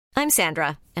I'm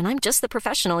Sandra, and I'm just the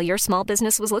professional your small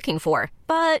business was looking for.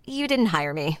 But you didn't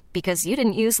hire me because you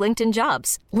didn't use LinkedIn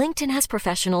Jobs. LinkedIn has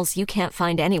professionals you can't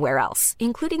find anywhere else,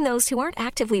 including those who aren't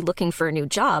actively looking for a new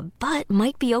job, but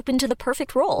might be open to the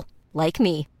perfect role, like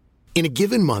me. In a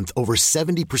given month, over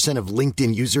 70% of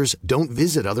LinkedIn users don't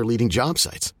visit other leading job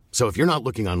sites. So if you're not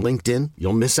looking on LinkedIn,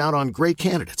 you'll miss out on great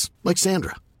candidates like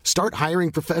Sandra. Start hiring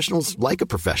professionals like a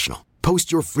professional.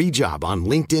 Post your free job on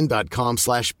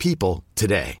linkedin.com/people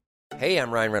today. Hey,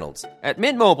 I'm Ryan Reynolds. At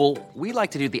Mint Mobile, we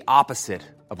like to do the opposite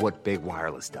of what Big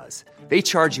Wireless does. They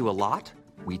charge you a lot,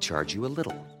 we charge you a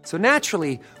little. So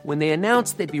naturally, when they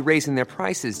announced they'd be raising their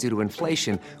prices due to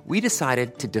inflation, we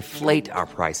decided to deflate our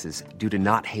prices due to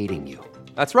not hating you.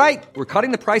 That's right. We're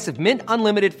cutting the price of Mint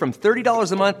Unlimited from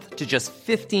 $30 a month to just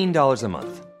 $15 a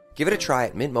month. Give it a try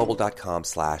at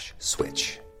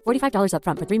mintmobile.com/switch. $45 up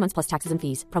front for 3 months plus taxes and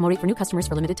fees. Promo rate for new customers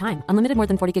for limited time. Unlimited more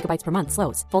than 40 gigabytes per month.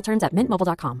 Slows full terms at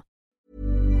mintmobile.com.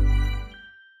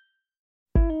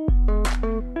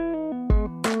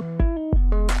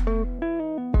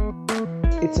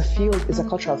 It's a field, it's a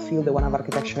cultural field, the one of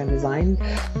architecture and design,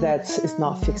 that is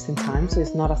not fixed in time. So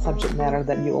it's not a subject matter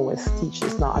that you always teach.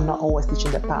 I'm not always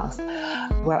teaching the past.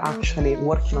 We're actually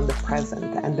working on the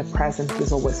present, and the present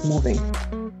is always moving.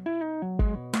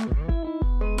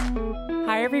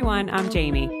 Hi everyone, I'm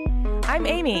Jamie. I'm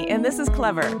Amy, and this is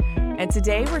Clever. And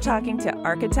today we're talking to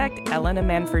architect Elena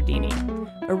Manferdini.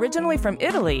 Originally from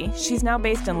Italy, she's now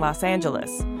based in Los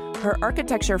Angeles. Her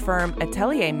architecture firm,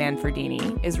 Atelier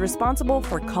Manferdini, is responsible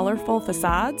for colorful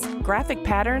facades, graphic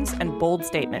patterns, and bold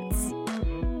statements.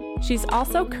 She's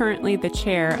also currently the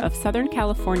chair of Southern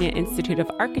California Institute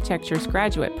of Architecture's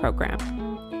graduate program.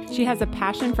 She has a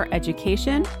passion for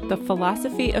education, the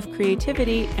philosophy of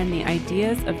creativity, and the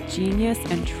ideas of genius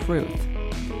and truth.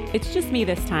 It's just me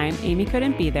this time. Amy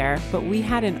couldn't be there, but we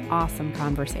had an awesome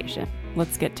conversation.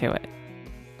 Let's get to it.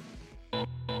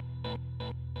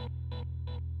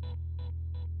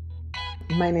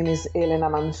 My name is Elena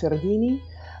Manferdini.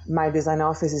 My design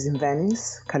office is in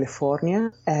Venice, California,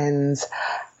 and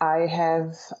I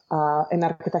have an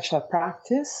architectural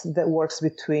practice that works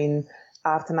between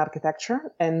art and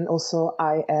architecture, and also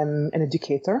I am an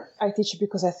educator. I teach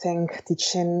because I think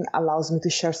teaching allows me to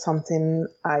share something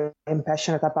I am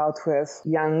passionate about with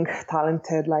young,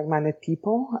 talented, like-minded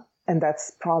people, and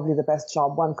that's probably the best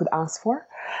job one could ask for.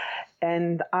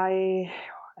 And I'm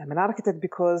an architect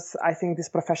because I think this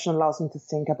profession allows me to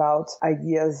think about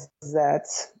ideas that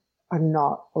are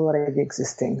not already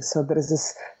existing. So there is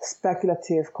this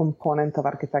speculative component of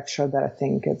architecture that I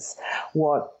think it's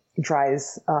what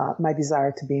drives my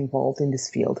desire to be involved in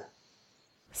this field.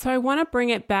 So I want to bring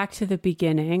it back to the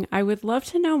beginning. I would love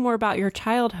to know more about your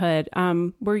childhood.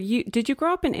 Did you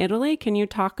grow up in Italy? Can you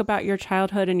talk about your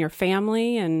childhood and your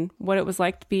family and what it was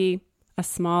like to be a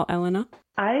small Elena?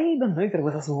 I don't know if there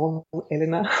was a small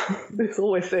Elena. There's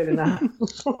always Elena.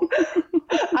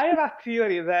 I have a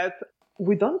theory that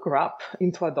we don't grow up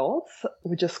into adults.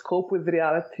 We just cope with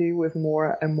reality with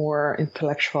more and more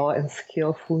intellectual and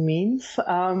skillful means.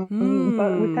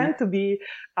 But we tend to be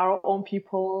our own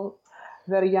people,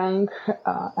 very young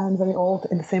and very old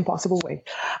in the same possible way.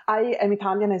 I am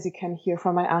Italian, as you can hear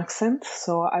from my accent.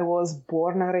 So I was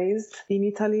born and raised in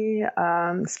Italy,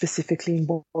 specifically in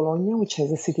Bologna, which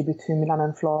is a city between Milan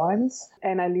and Florence.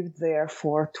 And I lived there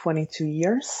for 22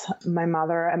 years. My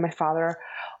mother and my father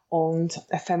owned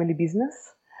a family business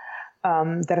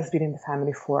that has been in the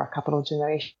family for a couple of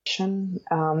generations.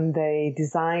 They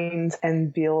designed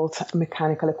and built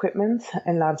mechanical equipment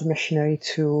and large machinery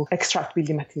to extract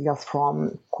building materials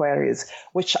from quarries,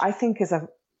 which I think is an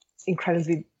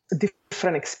incredibly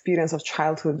different experience of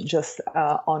childhood just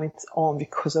on its own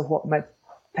because of what my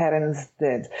parents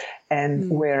did and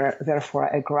where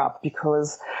therefore I grew up,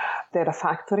 because they had a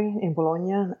factory in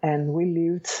Bologna and we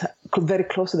lived very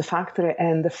close to the factory,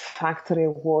 and the factory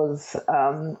was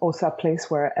also a place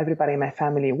where everybody in my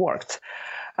family worked.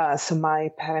 So my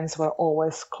parents were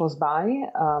always close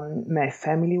by, my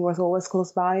family was always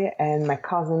close by, and my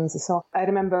cousins. So I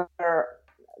remember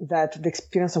that the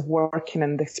experience of working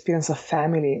and the experience of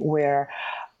family were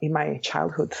in my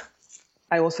childhood.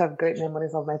 I also have great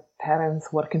memories of my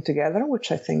parents working together,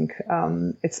 which I think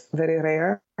it's very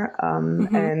rare,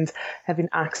 and having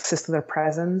access to their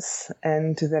presence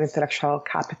and to their intellectual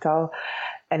capital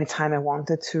anytime I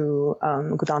wanted to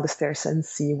go down the stairs and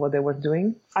see what they were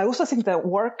doing. I also think that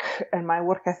work and my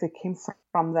work ethic came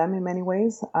from them in many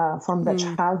ways, from their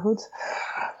childhood,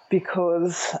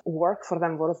 because work for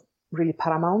them was really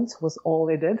paramount, was all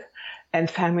they did, and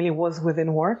family was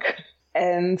within work.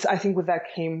 And I think with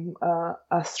that came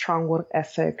a strong work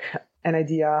ethic, an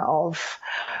idea of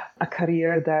a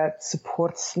career that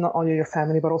supports not only your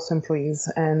family, but also employees.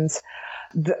 And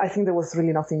I think there was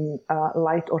really nothing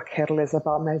light or careless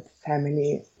about my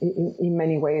family. In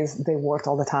many ways, they worked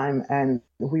all the time, and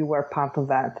we were part of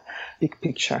that big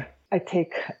picture. I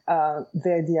take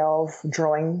the idea of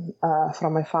drawing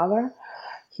from my father.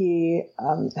 He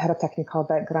had a technical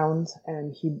background,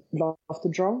 and he loved to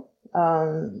draw,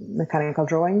 mechanical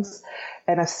drawings.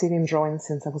 And I've seen him drawing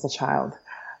since I was a child.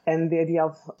 And the idea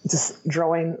of just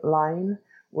drawing line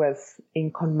with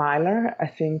ink on mylar, I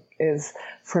think, is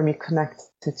for me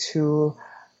connected to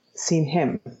seeing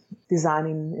him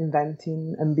designing,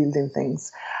 inventing, and building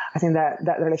things. I think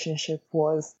that relationship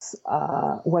was,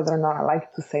 whether or not I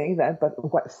like to say that, but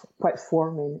quite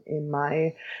forming in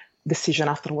my decision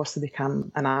afterwards to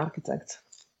become an architect.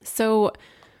 So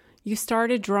you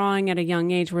started drawing at a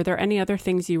young age. Were there any other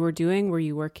things you were doing? Were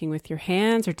you working with your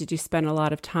hands, or did you spend a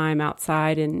lot of time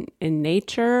outside in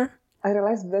nature? I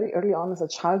realized very early on as a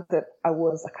child that I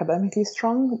was academically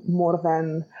strong more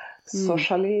than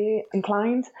socially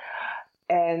inclined.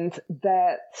 And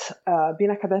that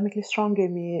being academically strong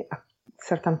gave me a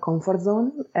certain comfort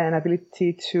zone and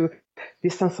ability to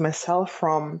distance myself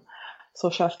from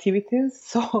social activities.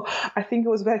 So I think it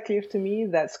was very clear to me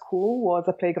that school was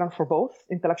a playground for both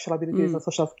intellectual abilities and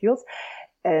social skills.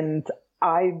 And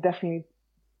I definitely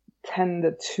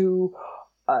tended to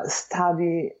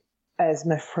study as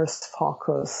my first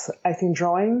focus. I think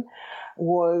drawing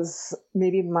was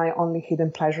maybe my only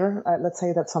hidden pleasure. Let's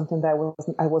say that's something that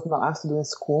I was not asked to do in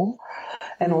school,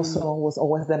 and also was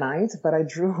always denied. But I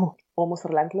drew almost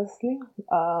relentlessly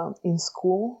in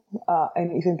school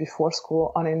and even before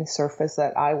school on any surface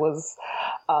that I was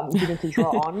given to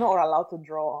draw on or allowed to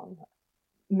draw on.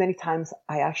 Many times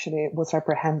I actually was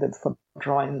reprehended for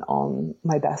drawing on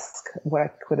my desk where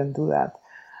I couldn't do that.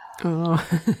 Oh.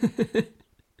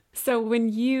 So when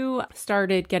you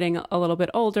started getting a little bit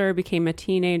older, became a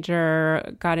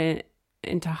teenager, got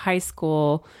into high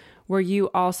school, were you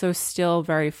also still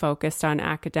very focused on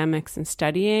academics and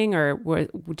studying, or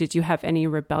did you have any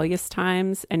rebellious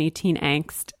times, any teen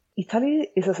angst? Italy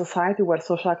is a society where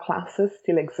social classes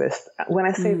still exist. When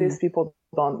I say this, people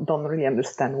don't really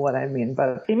understand what I mean,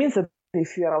 but it means that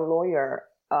if you're a lawyer,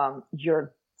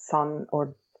 your son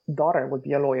or daughter would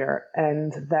be a lawyer,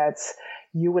 and that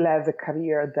you will have a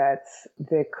career that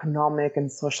the economic and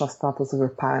social status of your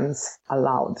parents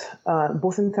allowed,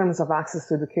 both in terms of access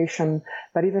to education,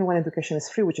 but even when education is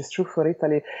free, which is true for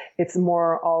Italy, it's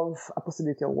more of a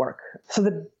possibility of work. So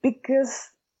the biggest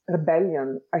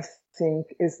rebellion, I think,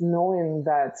 is knowing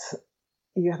that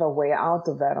you have a way out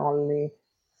of that only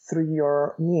through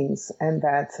your means, and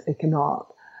that it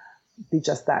cannot be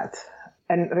just that.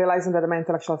 And realizing that my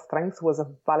intellectual strength was a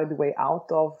valid way out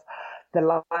of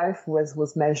the life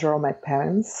was measured on my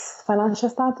parents' financial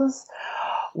status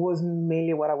was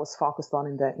mainly what I was focused on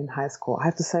in high school. I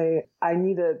have to say I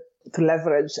needed to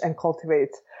leverage and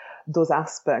cultivate those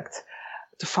aspects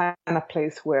to find a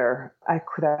place where I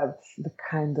could have the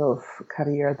kind of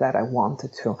career that I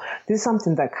wanted to. This is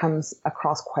something that comes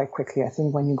across quite quickly, I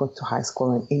think, when you go to high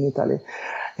school in Italy,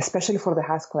 especially for the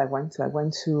high school I went to. I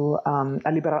went to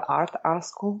a liberal art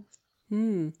school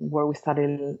where we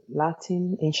studied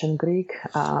Latin, ancient Greek,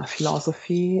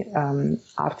 philosophy,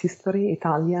 art history,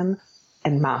 Italian,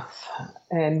 and math.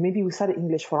 And maybe we studied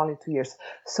English for only 2 years.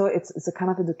 So it's a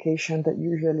kind of education that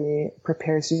usually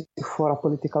prepares you for a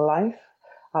political life.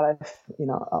 A life,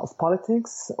 of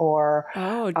politics, or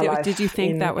did you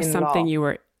think that was something you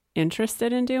were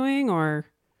interested in doing, or?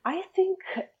 I think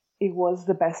it was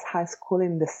the best high school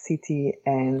in the city,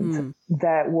 and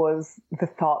that was the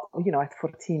thought. At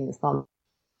 14, it's not.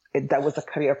 That was a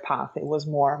career path. It was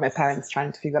more my parents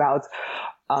trying to figure out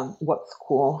what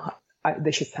school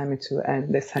they should send me to,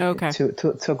 and they sent me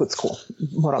to a good school,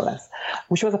 more or less,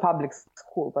 which was a public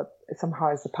school, but somehow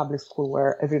it's a public school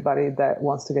where everybody that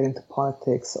wants to get into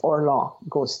politics or law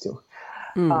goes to.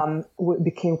 It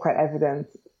became quite evident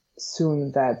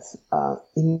soon that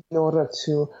in order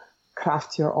to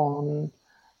craft your own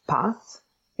path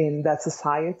in that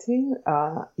society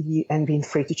and being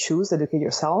free to choose, educate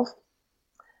yourself,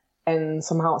 and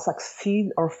somehow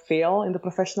succeed or fail in the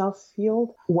professional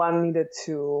field, one needed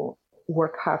to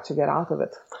work hard to get out of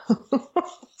it.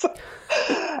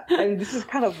 And this is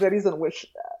kind of the reason which,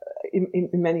 in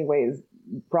many ways,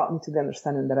 brought me to the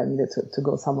understanding that I needed to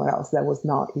go somewhere else that was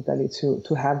not Italy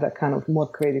to have that kind of more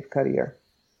creative career.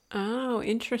 Oh,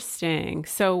 interesting.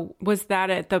 So was that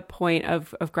at the point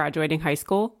of graduating high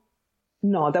school?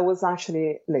 No, that was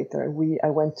actually later. I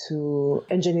went to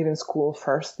engineering school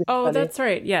first. Oh, that's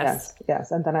right. Yes.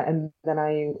 Yes. And then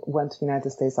I went to the United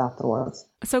States afterwards.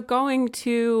 So going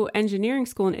to engineering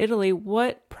school in Italy,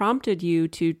 what prompted you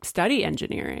to study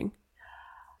engineering?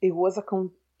 It was a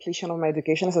completion of my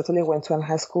education. As I told you, I went to a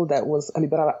high school that was a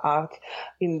liberal art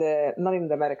not in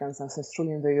the American sense, it's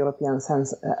truly in the European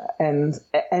sense. And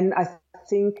I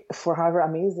think for however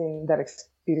amazing that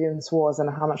experience was and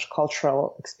how much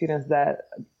cultural experience that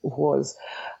was,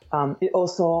 it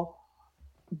also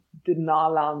did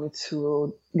not allow me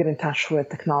to get in touch with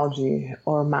technology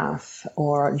or math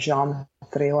or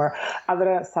geometry or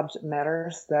other subject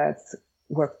matters that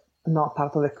were not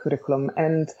part of the curriculum.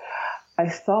 And I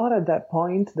thought at that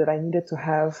point that I needed to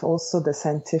have also the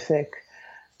scientific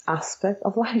aspect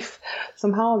of life.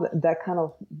 Somehow that kind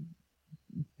of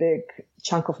big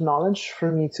chunk of knowledge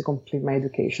for me to complete my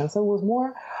education. So it was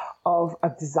more of a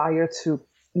desire to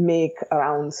make a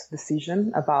round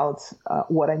decision about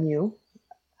what I knew,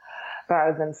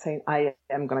 rather than saying I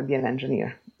am going to be an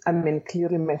engineer. I mean,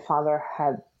 clearly my father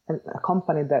had a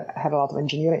company that had a lot of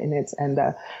engineering in it, and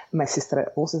my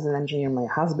sister also is an engineer, my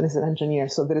husband is an engineer,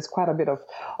 so there is quite a bit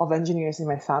of engineers in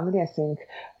my family. I think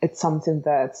it's something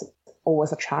that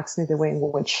always attracts me, the way in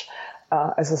which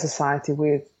as a society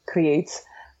we create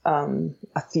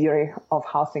a theory of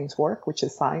how things work, which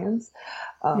is science.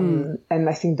 And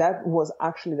I think that was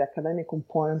actually the academic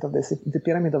component of this, the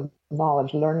pyramid of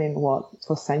knowledge, learning what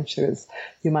for centuries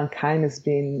humankind has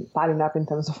been piling up in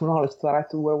terms of knowledge to arrive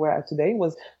to where we're at today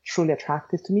was truly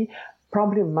attractive to me.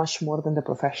 Probably much more than the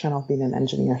profession of being an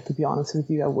engineer, to be honest with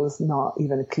you. I was not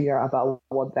even clear about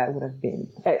what that would have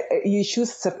been. You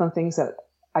choose certain things at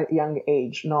a young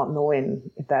age, not knowing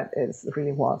if that is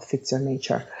really what fits your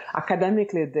nature.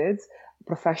 Academically it did,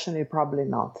 professionally probably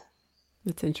not.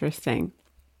 That's interesting.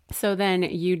 So then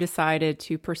you decided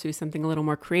to pursue something a little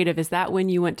more creative. Is that when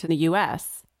you went to the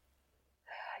US?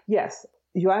 Yes.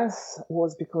 US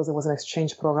was because it was an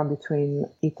exchange program between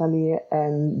Italy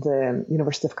and the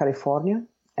University of California.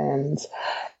 And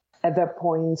at that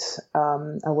point,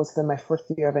 I was in my first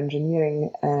year of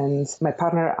engineering, and my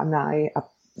partner and I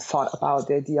thought about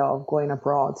the idea of going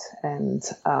abroad and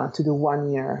to do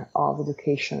 1 year of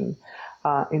education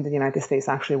in the United States.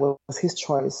 Actually, it was his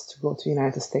choice to go to the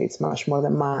United States much more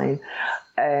than mine.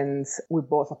 And we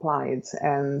both applied,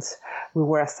 and we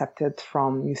were accepted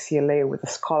from UCLA with a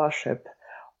scholarship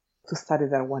to study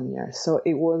there 1 year. So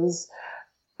it was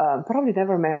probably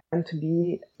never meant to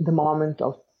be the moment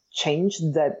of change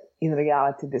that in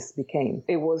reality this became.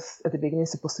 It was at the beginning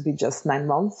supposed to be just 9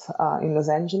 months in Los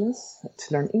Angeles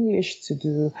to learn English, to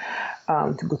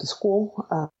go to school,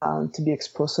 to be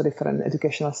exposed to a different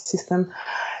educational system.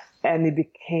 And it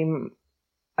became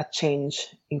a change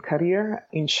in career,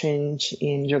 in change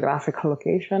in geographical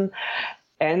location,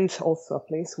 and also a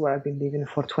place where I've been living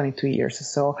for 22 years.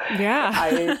 So yeah.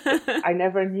 I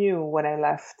never knew when I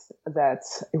left that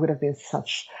it would have been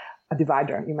such a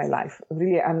divider in my life.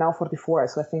 Really, I'm now 44,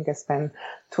 so I think I spent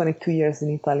 22 years in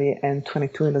Italy and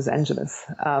 22 in Los Angeles.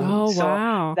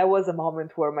 Wow. That was a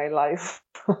moment where my life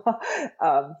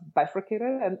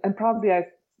bifurcated, and probably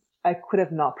I could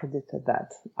have not predicted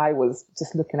that. I was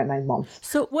just looking at 9 months.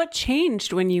 So what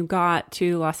changed when you got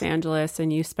to Los Angeles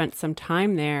and you spent some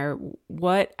time there?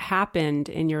 What happened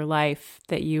in your life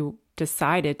that you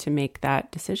decided to make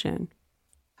that decision?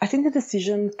 I think the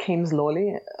decision came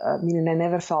slowly, meaning I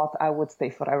never thought I would stay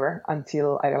forever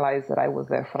until I realized that I was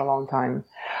there for a long time.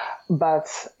 But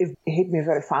it hit me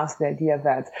very fast, the idea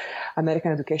that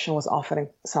American education was offering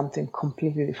something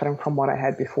completely different from what I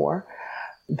had before.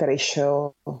 The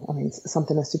ratio,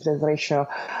 something as stupid as the ratio,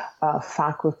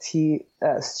 faculty,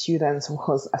 students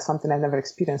was something I never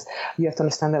experienced. You have to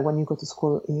understand that when you go to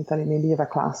school in Italy, maybe you have a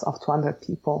class of 200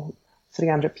 people,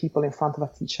 300 people in front of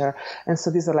a teacher. And so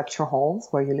these are lecture halls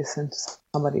where you listen to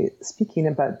somebody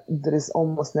speaking, but there is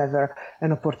almost never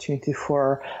an opportunity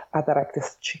for a direct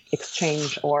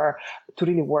exchange or to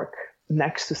really work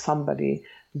next to somebody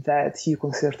that you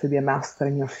consider to be a master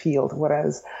in your field.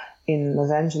 Whereas in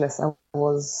Los Angeles, I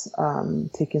was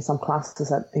taking some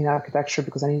classes in architecture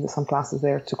because I needed some classes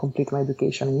there to complete my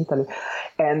education in Italy.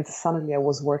 And suddenly I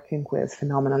was working with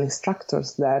phenomenal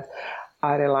instructors that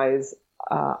I realized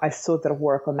I saw their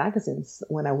work on magazines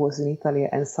when I was in Italy,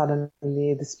 and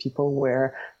suddenly these people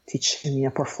were teaching me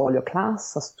a portfolio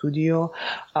class, a studio,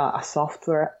 a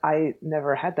software. I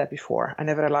never had that before. I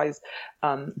never realized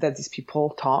that these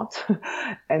people taught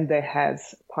and they had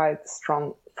quite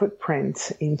strong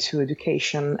footprint into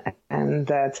education, and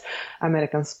that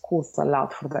American schools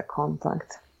allowed for that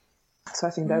contact. So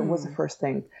I think that was the first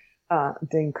thing.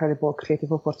 the incredible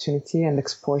creative opportunity and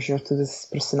exposure to these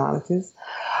personalities.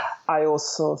 I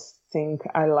also think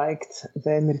I liked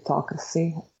the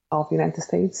meritocracy of the United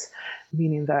States,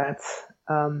 meaning that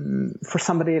for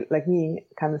somebody like me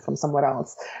coming from somewhere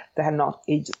else that had not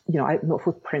aged, I had no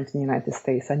footprint in the United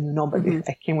States. I knew nobody.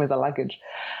 I came with a luggage.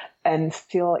 And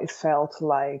still it felt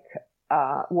like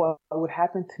what would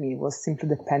happen to me was simply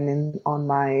depending on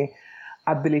my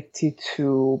ability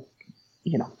to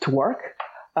work,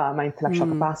 my intellectual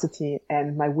capacity,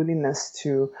 and my willingness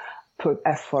to put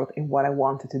effort in what I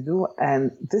wanted to do.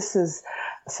 And this is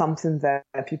something that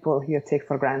people here take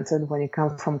for granted when you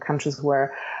come from countries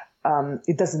where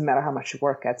it doesn't matter how much you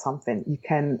work at something, you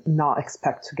can not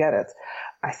expect to get it.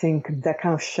 I think that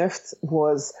kind of shift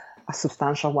was a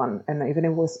substantial one. And even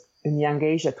it was in young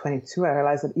age at 22, I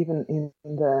realized that even in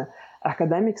the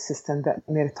academic system that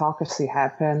meritocracy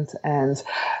happened, and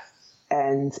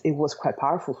it was quite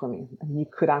powerful for me. I mean, you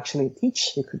could actually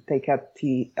teach. You could take up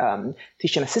the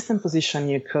teaching assistant position.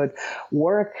 You could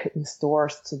work in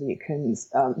stores so that you can,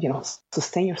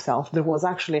 sustain yourself. There was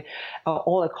actually a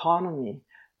whole economy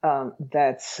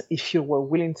that, if you were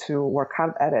willing to work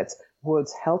hard at it, would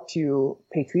help you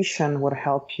pay tuition, would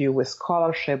help you with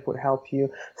scholarship, would help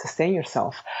you sustain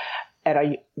yourself at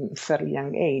a fairly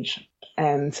young age.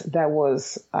 And that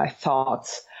was, I thought,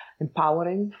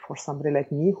 empowering for somebody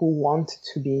like me who wanted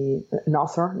to be an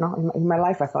author. No, in my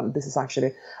life, I thought this is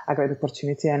actually a great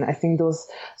opportunity. And I think those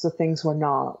things were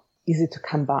not easy to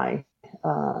come by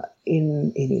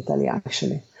in Italy,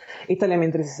 actually. Italy, I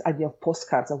mean, there is this idea of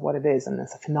postcards of what it is, and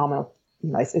it's a phenomenal,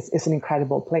 it's an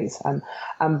incredible place.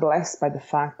 I'm blessed by the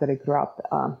fact that I grew up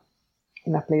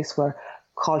in a place where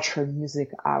culture, music,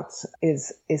 arts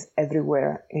is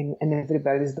everywhere in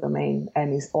everybody's domain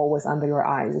and is always under your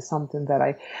eyes. Is something that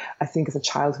I think as a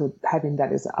childhood, having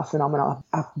that is a phenomenal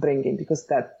upbringing, because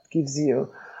that gives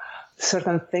you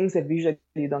certain things that visually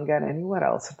you don't get anywhere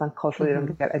else, certain culture you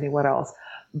don't get anywhere else.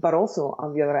 But also,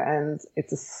 on the other end,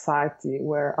 it's a society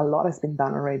where a lot has been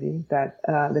done already, that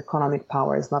the economic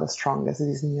power is not as strong as it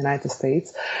is in the United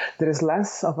States. There is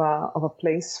less of a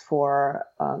place for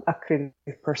a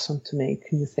creative person to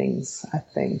make new things, I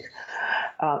think.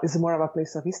 It's more of a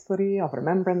place of history, of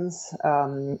remembrance,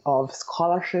 of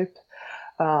scholarship,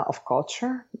 of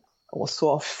culture,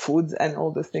 also of food and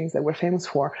all the things that we're famous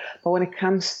for. But when it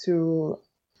comes to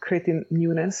creating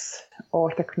newness or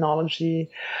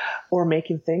technology or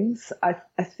making things, I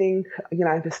think the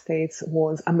United States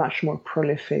was a much more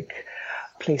prolific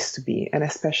place to be. And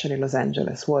especially Los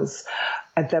Angeles was,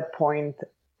 at that point,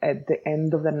 at the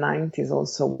end of the 90s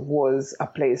also, was a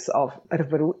place of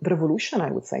revolution, I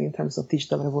would say, in terms of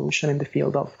digital revolution in the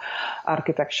field of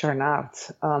architecture and art.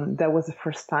 That was the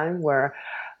first time where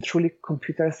truly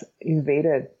computers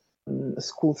invaded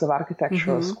schools of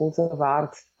architecture, schools of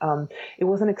art. It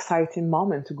was an exciting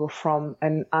moment to go from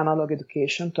an analog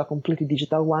education to a completely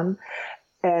digital one.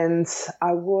 And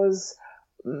I was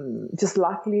just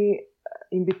luckily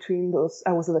in between those,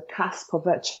 I was at the cusp of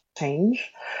that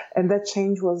change. And that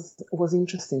change was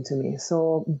interesting to me.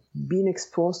 So being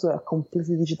exposed to a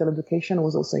completely digital education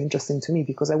was also interesting to me,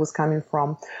 because I was coming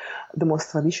from the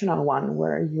most traditional one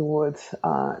where you would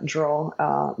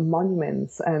draw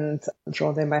monuments and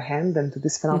draw them by hand into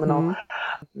this phenomenal,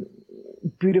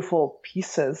 beautiful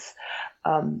pieces.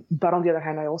 But on the other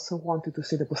hand, I also wanted to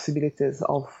see the possibilities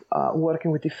of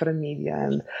working with different media,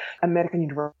 and American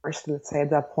University, let's say,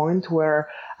 at that point, where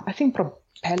I think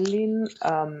propelling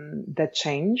that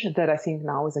change that I think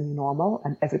now is a new normal,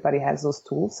 and everybody has those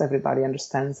tools. Everybody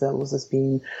understands those as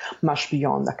being much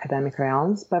beyond academic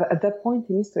realms. But at that point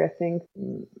in history, I think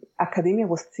academia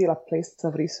was still a place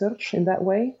of research in that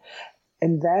way.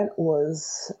 And that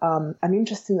was an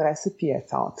interesting recipe, I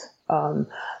thought.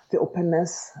 The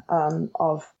openness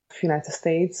of the United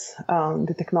States,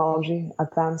 the technology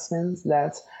advancements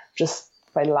that just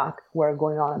by luck were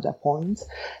going on at that point,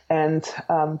 and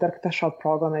the architectural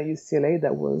program at UCLA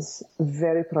that was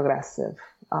very progressive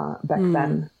back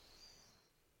then.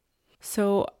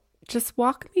 So just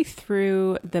walk me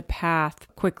through the path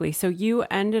quickly. So you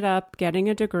ended up getting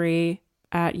a degree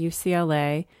at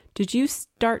UCLA. Did you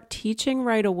start teaching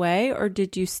right away, or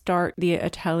did you start the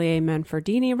Atelier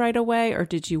Manferdini right away, or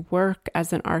did you work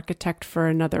as an architect for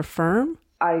another firm?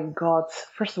 I got,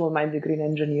 first of all, my degree in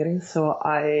engineering. So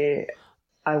I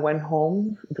went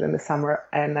home during the summer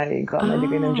and I got my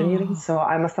degree in engineering. So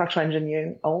I'm a structural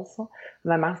engineer also,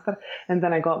 my master. And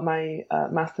then I got my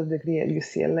master's degree at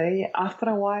UCLA. After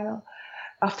a while,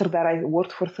 after that, I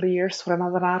worked for 3 years for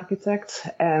another architect.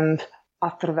 And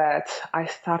after that, I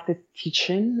started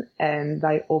teaching and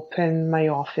I opened my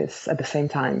office at the same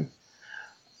time.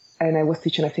 And I was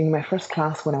teaching, I think, my first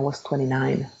class when I was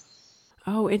 29.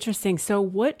 Oh, interesting. So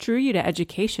what drew you to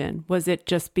education? Was it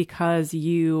just because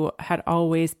you had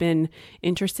always been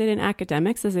interested in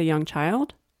academics as a young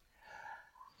child?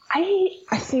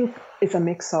 I think it's a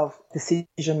mix of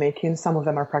decision making. Some of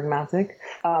them are pragmatic,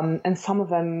 and some of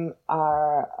them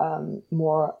are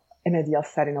more an ideal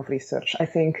setting of research. I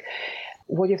think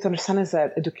what you have to understand is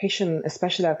that education,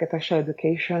 especially architectural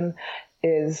education,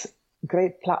 is a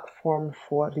great platform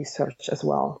for research as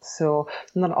well. So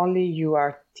not only you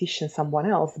are teaching someone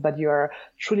else, but you are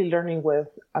truly learning with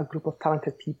a group of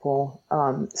talented people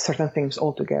certain things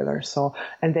all together. So,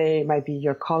 and they might be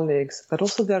your colleagues, but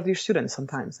also they're your students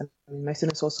sometimes. I mean, my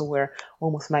students also were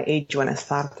almost my age when I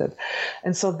started.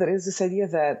 And so there is this idea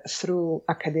that through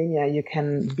academia, you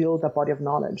can build a body of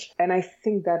knowledge. And I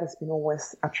think that has been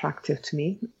always attractive to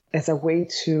me as a way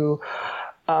to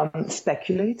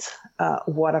speculate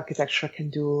what architecture can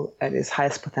do at its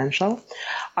highest potential.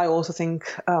 I also think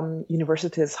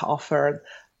universities offer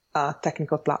a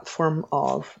technical platform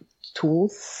of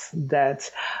tools that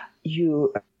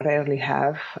you rarely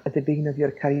have at the beginning of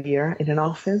your career in an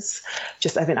office.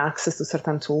 Just having access to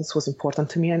certain tools was important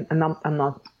to me. And I'm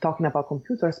not talking about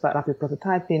computers, but rapid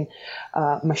prototyping,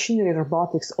 machinery,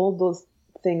 robotics, all those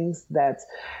things that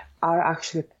are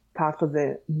actually part of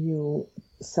the new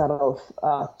set of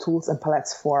tools and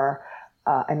palettes for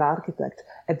an architect.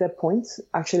 At that point,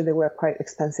 actually, they were quite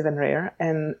expensive and rare,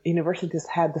 and universities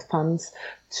had the funds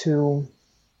to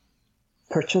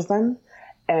purchase them.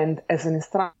 And as an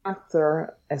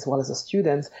instructor, as well as a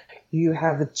student, you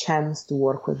have the chance to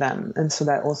work with them. And so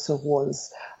that also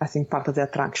was, I think, part of the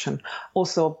attraction.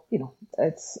 Also,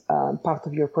 it's part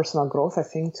of your personal growth, I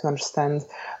think, to understand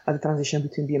the transition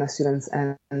between being a student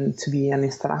and to be an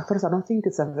instructor. So I don't think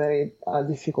it's a very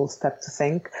difficult step to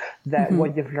think that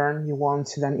what you've learned, you want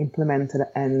to then implement it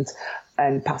and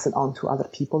pass it on to other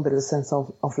people. There is a sense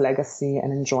of legacy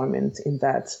and enjoyment in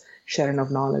that sharing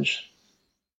of knowledge.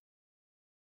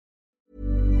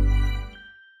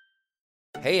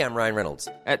 Hey, I'm Ryan Reynolds.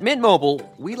 At Mint Mobile,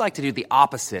 we like to do the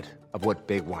opposite of what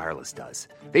Big Wireless does.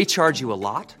 They charge you a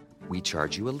lot, we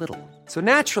charge you a little. So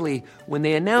naturally, when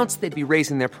they announced they'd be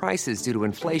raising their prices due to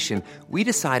inflation, we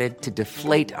decided to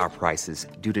deflate our prices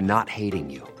due to not hating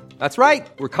you. That's right.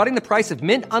 We're cutting the price of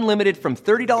Mint Unlimited from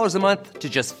 $30 a month to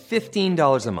just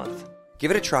 $15 a month. Give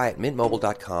it a try at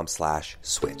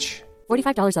mintmobile.com/switch.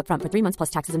 $45 up front for 3 months plus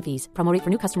taxes and fees. Promo rate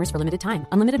for new customers for limited time.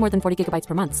 Unlimited more than 40 gigabytes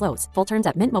per month. Slows full terms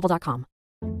at mintmobile.com.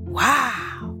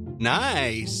 Wow.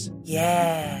 Nice.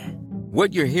 Yeah.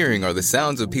 What you're hearing are the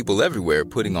sounds of people everywhere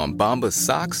putting on Bombas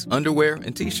socks, underwear,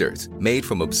 and T-shirts made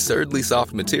from absurdly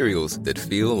soft materials that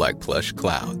feel like plush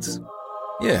clouds.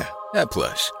 Yeah, that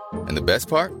plush. And the best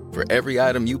part? For every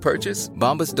item you purchase,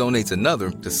 Bombas donates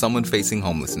another to someone facing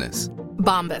homelessness.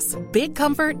 Bombas. Big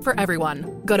comfort for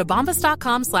everyone. Go to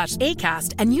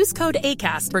bombas.com/ACAST and use code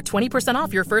ACAST for 20%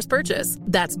 off your first purchase.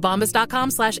 That's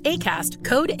bombas.com/ACAST.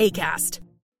 Code ACAST.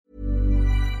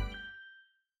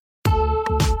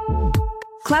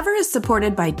 Clever is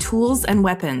supported by Tools and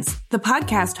Weapons, the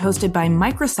podcast hosted by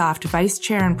Microsoft Vice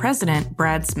Chair and President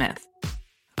Brad Smith.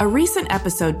 A recent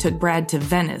episode took Brad to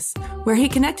Venice, where he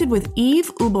connected with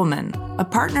Yves Ubelman, a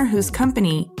partner whose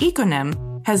company, Econem,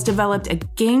 has developed a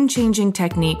game-changing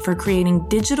technique for creating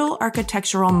digital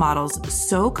architectural models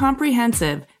so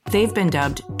comprehensive they've been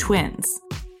dubbed twins.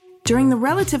 During the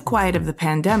relative quiet of the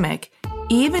pandemic,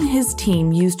 Yves and his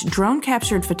team used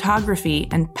drone-captured photography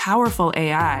and powerful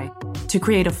AI to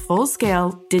create a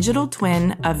full-scale digital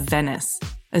twin of Venice,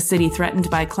 a city threatened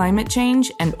by climate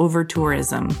change and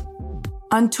over-tourism.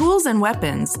 On Tools and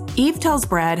Weapons, Yves tells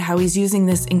Brad how he's using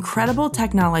this incredible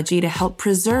technology to help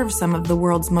preserve some of the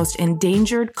world's most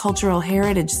endangered cultural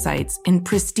heritage sites in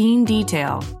pristine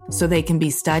detail so they can be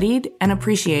studied and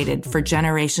appreciated for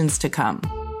generations to come.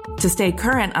 To stay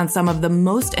current on some of the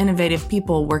most innovative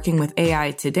people working with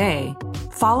AI today,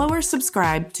 follow or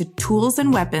subscribe to Tools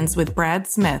and Weapons with Brad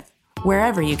Smith,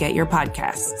 wherever you get your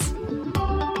podcasts.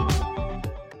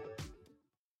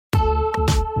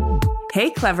 Hey,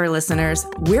 Clever listeners,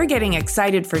 we're getting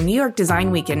excited for New York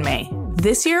Design Week in May.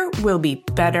 This year will be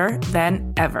better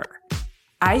than ever.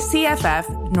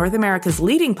 ICFF, North America's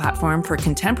leading platform for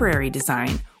contemporary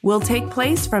design, will take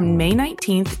place from May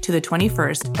 19th to the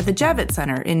 21st at the Javits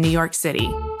Center in New York City.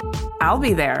 I'll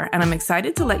be there, and I'm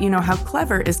excited to let you know how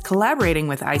Clever is collaborating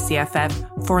with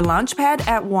ICFF for Launchpad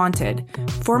at Wanted,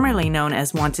 formerly known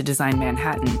as Wanted Design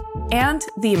Manhattan, and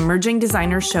the Emerging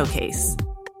Designers Showcase.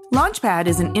 Launchpad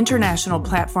is an international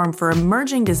platform for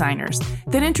emerging designers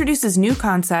that introduces new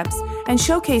concepts and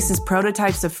showcases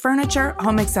prototypes of furniture,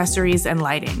 home accessories, and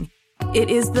lighting. It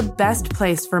is the best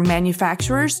place for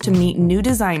manufacturers to meet new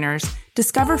designers,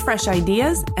 discover fresh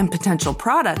ideas, and potential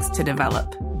products to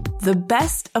develop. The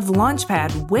best of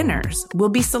Launchpad winners will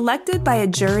be selected by a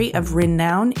jury of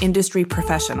renowned industry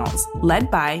professionals, led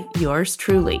by yours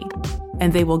truly.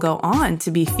 And they will go on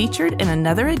to be featured in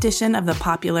another edition of the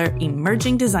popular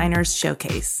Emerging Designers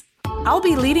Showcase. I'll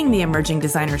be leading the Emerging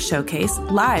Designers Showcase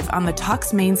live on the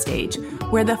Talks main stage,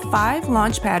 where the 5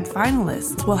 Launchpad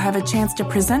finalists will have a chance to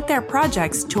present their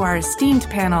projects to our esteemed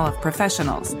panel of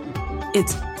professionals.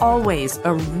 It's always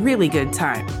a really good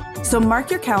time. So mark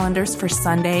your calendars for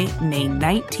Sunday, May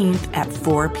 19th at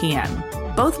 4 p.m.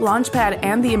 Both Launchpad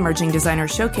and the Emerging Designer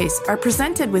Showcase are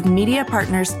presented with media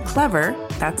partners Clever,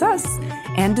 that's us,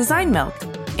 and Design Milk,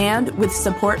 and with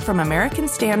support from American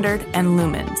Standard and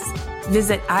Lumens.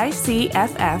 Visit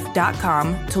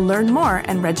icff.com to learn more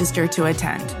and register to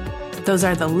attend. Those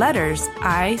are the letters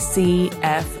icff.com.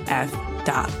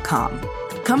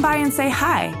 Come by and say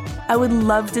hi. I would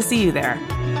love to see you there.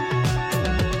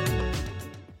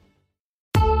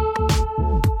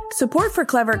 Support for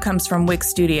Clever comes from Wix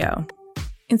Studio.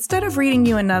 Instead of reading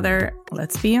you another,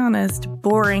 let's be honest,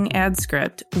 boring ad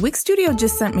script, Wix Studio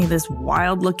just sent me this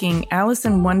wild-looking Alice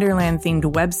in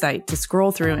Wonderland-themed website to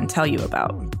scroll through and tell you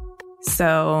about.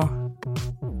 So,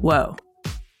 whoa.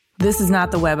 This is not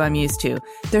the web I'm used to.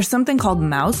 There's something called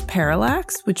mouse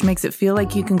parallax, which makes it feel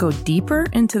like you can go deeper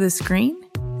into the screen.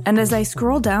 And as I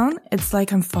scroll down, it's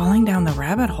like I'm falling down the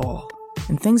rabbit hole.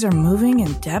 And things are moving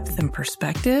in depth and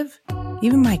perspective.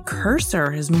 Even my cursor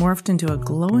has morphed into a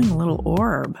glowing little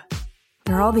orb.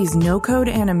 There are all these no-code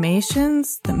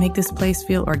animations that make this place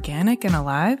feel organic and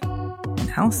alive. And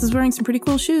Alice is wearing some pretty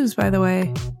cool shoes, by the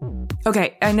way.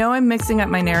 Okay, I know I'm mixing up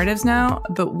my narratives now,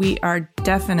 but we are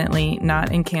definitely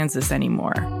not in Kansas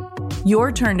anymore.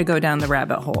 Your turn to go down the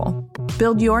rabbit hole.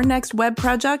 Build your next web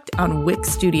project on Wix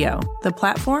Studio, the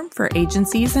platform for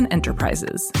agencies and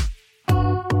enterprises.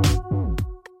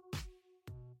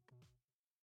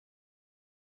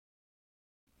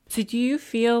 So do you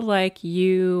feel like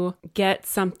you get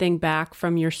something back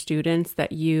from your students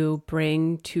that you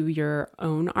bring to your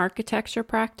own architecture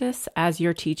practice as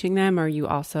you're teaching them? Are you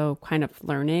also kind of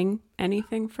learning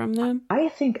anything from them? I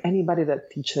think anybody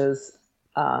that teaches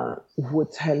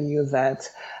would tell you that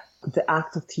the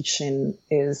act of teaching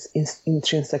is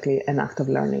intrinsically an act of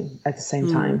learning at the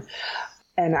same time.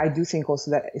 And I do think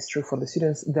also that is true for the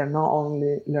students. They're not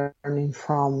only learning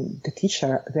from the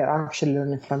teacher, they're actually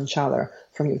learning from each other,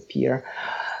 from your peer.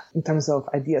 In terms of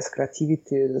ideas,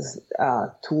 creativities,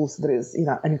 tools, there is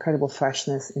an incredible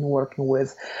freshness in working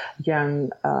with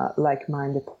young,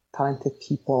 like-minded, talented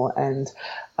people, and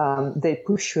they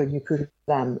push you and you push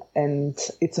them. And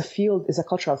it's a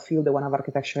cultural field, the one of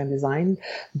architecture and design,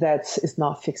 that is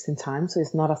not fixed in time. So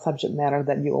it's not a subject matter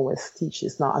that you always teach.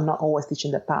 I'm not always teaching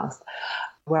the past.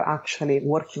 We're actually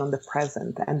working on the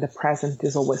present, and the present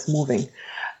is always moving.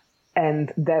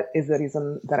 And that is the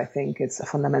reason that I think it's a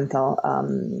fundamental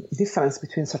difference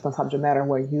between certain subject matter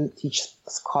where you teach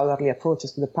scholarly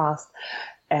approaches to the past,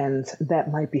 and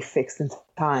that might be fixed in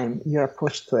time, your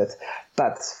approach to it.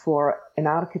 But for an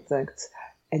architect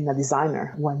and a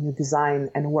designer, when you design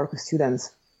and work with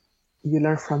students, you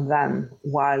learn from them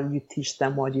while you teach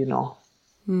them what you know.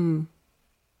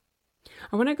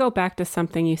 I want to go back to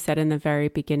something you said in the very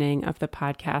beginning of the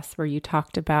podcast where you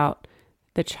talked about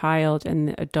the child and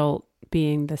the adult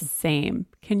being the same.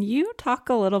 Can you talk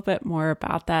a little bit more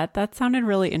about that? That sounded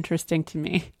really interesting to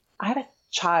me. I had a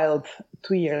child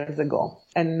 2 years ago,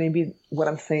 and maybe what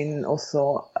I'm saying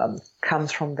also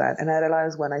comes from that. And I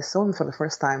realized when I saw him for the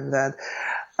first time that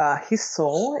his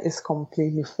soul is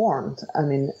completely formed. I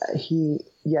mean,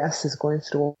 is going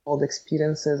through all the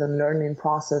experiences and learning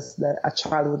process that a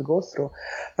child would go through.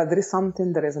 But there is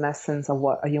something that is an essence of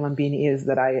what a human being is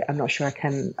that I'm not sure I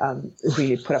can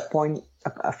really put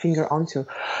a finger onto,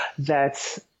 that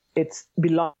it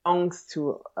belongs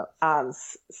to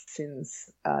us since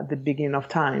the beginning of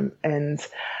time. And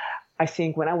I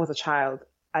think when I was a child,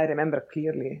 I remember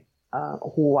clearly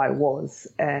who I was,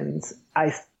 and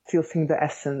I still think the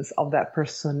essence of that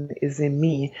person is in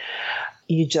me.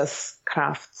 You just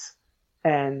craft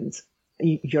and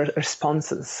your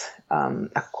responses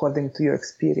according to your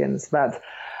experience. But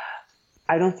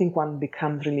I don't think one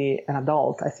becomes really an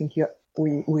adult. I think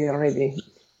we are already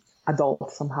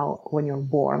adult somehow when you're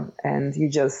born, and you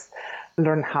just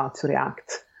learn how to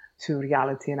react to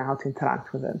reality and how to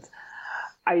interact with it.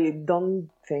 I don't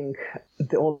think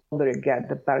the older you get,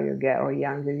 the better you get, or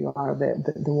younger you are,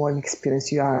 the more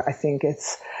inexperienced you are. I think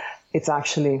it's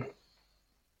actually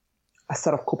a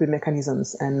set of coping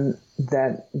mechanisms and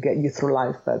that get you through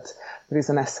life. But there is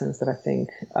an essence that I think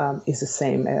is the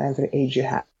same at every age you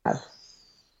have.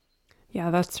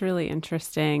 Yeah, that's really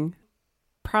interesting.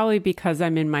 Probably because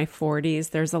I'm in my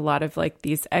 40s, there's a lot of like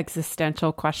these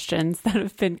existential questions that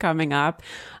have been coming up.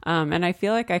 And I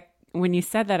feel like when you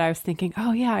said that, I was thinking,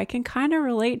 oh yeah, I can kind of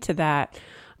relate to that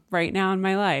right now in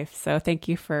my life. So thank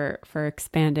you for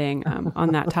expanding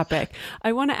on that topic.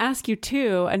 I want to ask you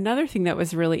too, another thing that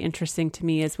was really interesting to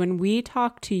me is when we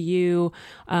talked to you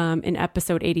in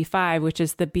episode 85, which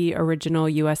is the Be Original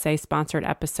USA sponsored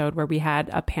episode where we had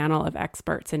a panel of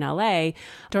experts in LA.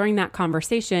 During that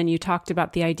conversation, you talked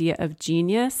about the idea of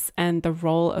genius and the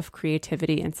role of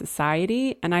creativity in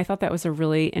society. And I thought that was a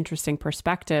really interesting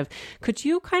perspective. Could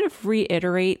you kind of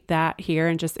reiterate that here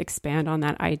and just expand on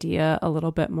that idea a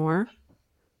little bit more?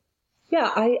 Yeah,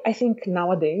 I think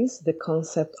nowadays the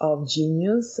concept of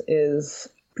genius is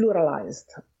pluralized,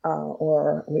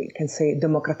 or we can say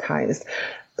democratized,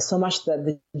 so much that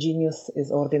the genius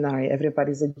is ordinary.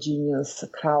 Everybody's a genius.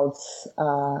 Crowds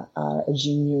are a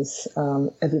genius.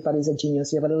 Everybody's a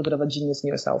genius. You have a little bit of a genius in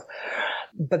yourself.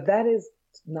 But that is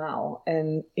now.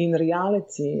 And in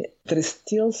reality, there is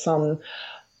still some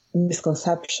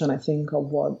misconception, I think, of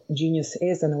what genius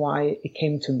is and why it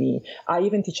came to be. I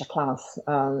even teach a class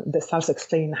that starts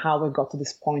explaining how we got to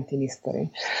this point in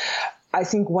history. I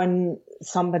think when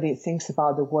somebody thinks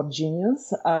about the word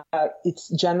genius, it's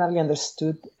generally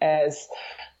understood as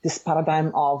this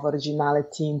paradigm of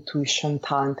originality, intuition,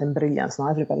 talent, and brilliance. Now,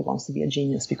 everybody wants to be a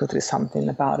genius because there is something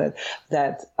about it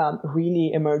that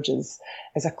really emerges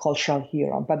as a cultural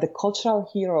hero. But the cultural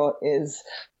hero is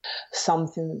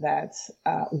something that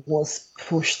was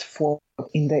pushed forward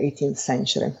in the 18th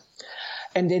century.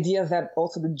 And the idea that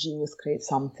also the genius creates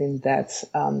something that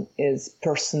is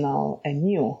personal and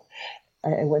new.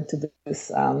 I went to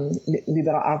this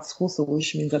liberal arts school, so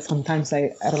which means that sometimes I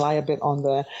rely a bit on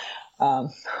the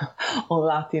on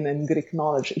Latin and Greek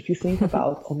knowledge. If you think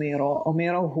about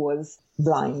Homero was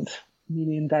blind,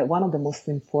 meaning that one of the most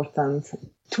important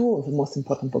tools, the most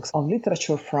important books of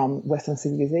literature from Western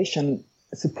civilization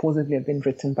supposedly have been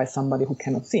written by somebody who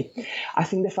cannot see. I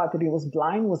think the fact that he was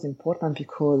blind was important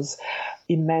because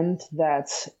it meant that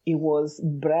it was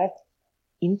bred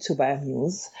into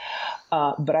values,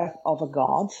 breath of a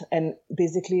god. And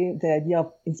basically the idea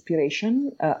of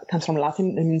inspiration comes from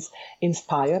Latin. It means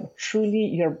inspired.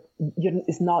 Truly,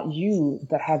 it's not you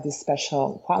that have these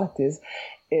special qualities.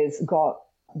 It's God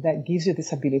that gives you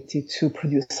this ability to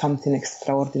produce something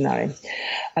extraordinary.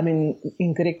 I mean,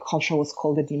 in Greek culture was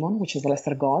called a demon, which is a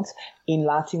lesser god. In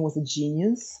Latin was a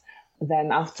genius.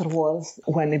 Then afterwards,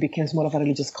 when it became more of a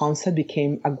religious concept,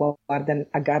 became a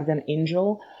guardian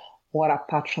angel or a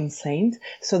patron saint.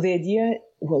 So the idea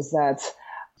was that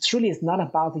truly it's not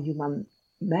about the human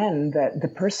man,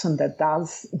 the person that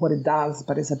does what it does,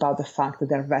 but it's about the fact that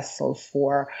they're vessel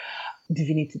for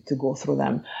divinity to go through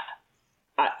them.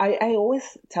 I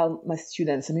always tell my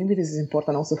students, and maybe this is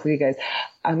important also for you guys,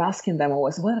 I'm asking them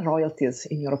always, what are royalties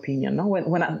in your opinion? No?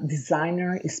 When a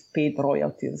designer is paid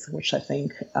royalties, which I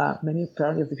think many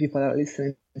of the people that are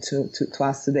listening to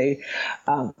us today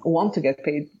want to get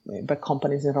paid by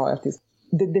companies in royalties.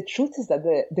 The truth is that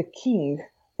the king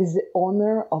is the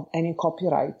owner of any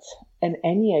copyright and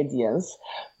any ideas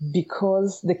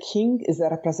because the king is a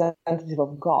representative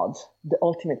of God, the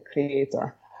ultimate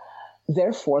creator.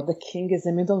 Therefore, the king is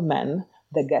the middleman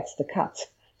that gets the cut.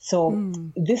 So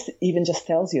this even just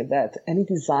tells you that any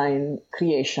design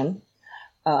creation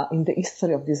in the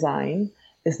history of design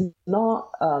is not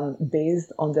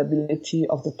based on the ability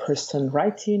of the person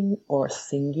writing or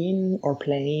singing or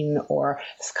playing or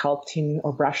sculpting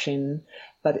or brushing,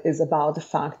 but is about the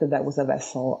fact that that was a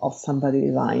vessel of somebody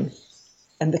divine.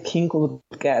 And the king would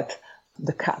get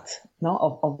the cut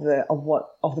of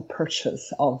the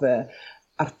purchase of the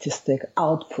artistic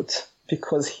output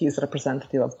because he's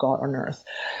representative of God on earth.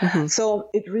 Mm-hmm. So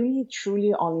it really,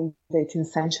 truly, on the 18th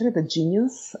century, the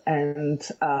genius and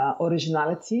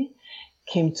originality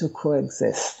came to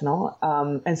coexist,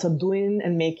 and so doing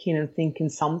and making and thinking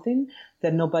something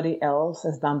that nobody else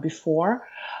has done before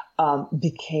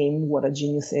became what a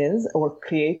genius is, or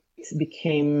create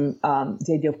became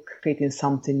the idea of creating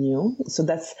something new. So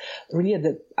that's really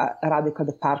a radical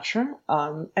departure.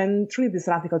 And truly this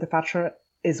radical departure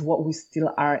is what we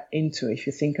still are into, if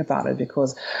you think about it,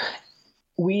 because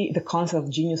the concept of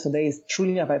genius today is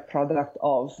truly a byproduct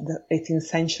of the 18th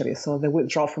century. So the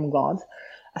withdrawal from God,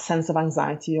 a sense of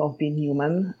anxiety of being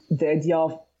human, the idea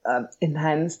of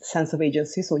enhanced sense of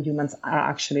agency. So humans are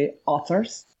actually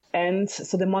authors And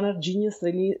so the monarch genius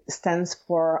really stands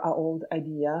for our old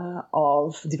idea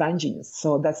of divine genius.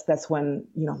 So that's when,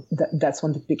 that's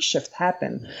when the big shift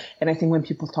happened. And I think when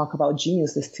people talk about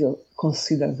genius, they still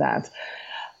consider that,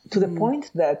 to the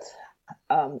point that,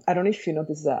 I don't know if you know,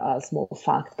 this is a small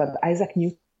fact, but Isaac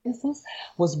Newton, for instance,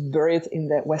 was buried in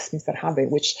the Westminster Abbey,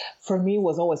 which for me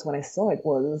was always, when I saw it,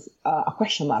 was a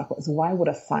question mark. Was why would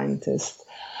a scientist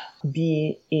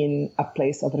be in a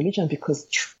place of religion? Because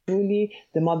truly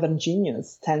the modern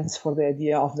genius stands for the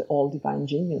idea of the all divine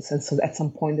genius. And so at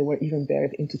some point they were even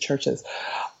buried into churches.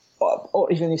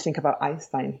 Or even you think about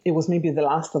Einstein, it was maybe the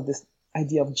last of this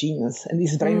idea of genius. And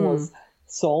his brain was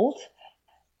sold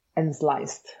and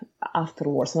sliced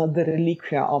afterwards, not the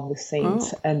reliquia of the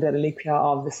saints and the reliquia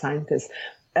of the scientists.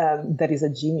 That is a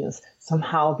genius,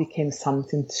 somehow became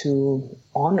something to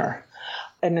honor.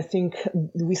 And I think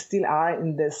we still are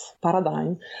in this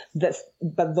paradigm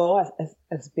but though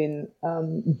has been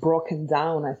broken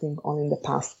down, I think, only in the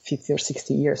past 50 or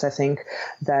 60 years. I think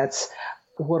that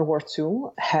World War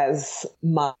II has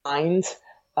mined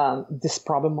this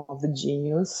problem of the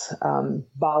genius,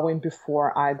 bowing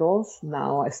before idols,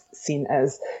 now as seen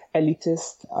as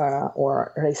elitist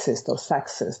or racist or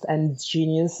sexist. And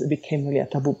genius became really a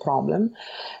taboo problem.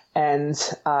 And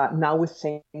now we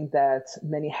think that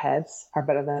many heads are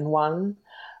better than one.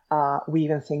 We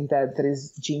even think that there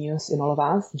is genius in all of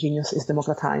us. Genius is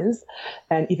democratized.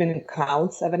 And even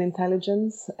clouds have an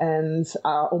intelligence, and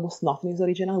almost nothing is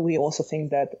original. We also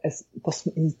think that in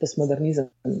postmodernism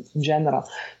in general,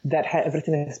 that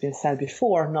everything that has been said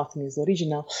before, nothing is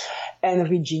original. And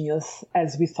really genius,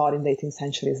 as we thought in the 18th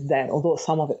century, is dead, although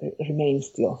some of it remains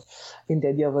still in the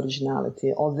idea of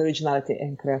originality, of originality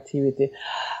and creativity.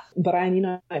 Brian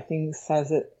Eno, I think,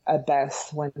 says it at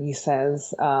best when he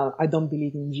says, I don't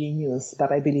believe in genius,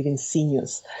 but I believe in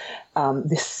scenius,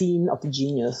 the scene of the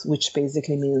genius, which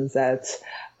basically means that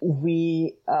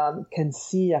we can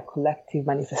see a collective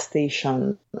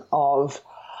manifestation of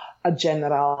a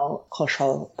general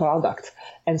cultural product.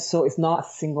 And so it's not a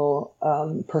single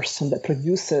person that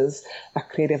produces a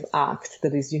creative act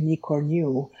that is unique or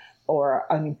new, or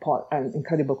an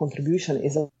incredible contribution.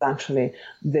 Is actually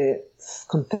the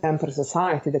contemporary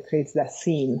society that creates that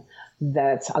scene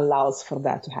that allows for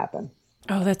that to happen.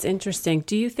 Oh, that's interesting.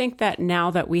 Do you think that now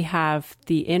that we have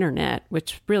the internet,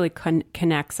 which really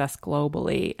connects us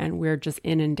globally, and we're just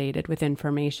inundated with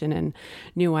information and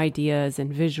new ideas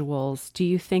and visuals, do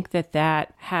you think that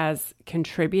that has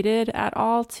contributed at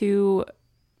all to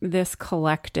this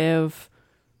collective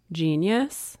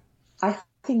genius? I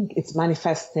think it's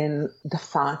manifesting the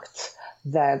fact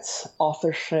that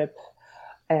authorship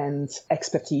and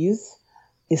expertise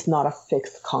is not a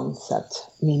fixed concept,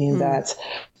 meaning that,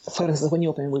 for instance, when you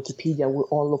open Wikipedia, we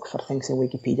all look for things in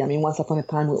Wikipedia. I mean, once upon a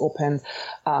time, we opened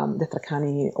the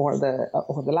Treccani or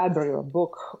the library or a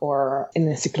book or an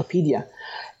encyclopedia.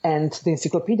 And the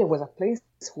encyclopedia was a place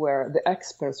where the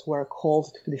experts were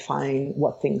called to define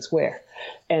what things were.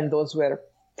 And those were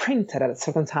printed at a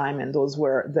certain time, and those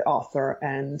were the author,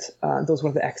 and those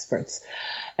were the experts.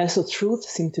 And so truth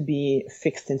seemed to be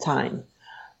fixed in time.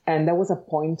 And there was a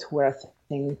point where I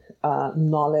think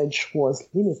knowledge was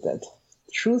limited.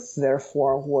 Truth,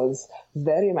 therefore, was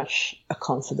very much a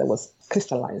concept that was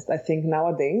crystallized. I think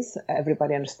nowadays,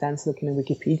 everybody understands, looking at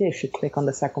Wikipedia, if you click on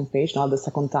the second page, now the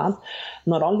second tab,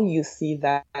 not only you see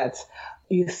that,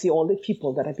 you see all the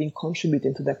people that have been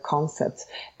contributing to that concept,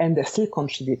 and they're still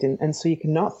contributing. And so you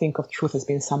cannot think of truth as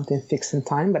being something fixed in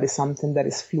time, but it's something that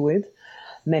is fluid.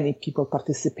 Many people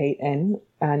participate in,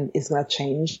 and it's going to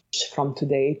change from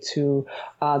today to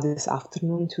this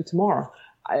afternoon to tomorrow.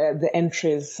 The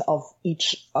entries of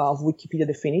each of Wikipedia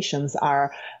definitions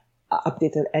are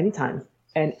updated anytime,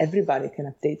 and everybody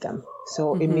can update them.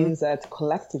 So it means that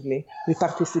collectively we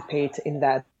participate in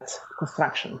that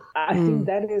construction. I think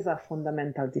that is a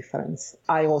fundamental difference.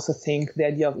 I also think the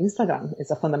idea of Instagram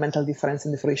is a fundamental difference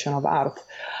in the fruition of art.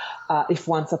 If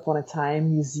once upon a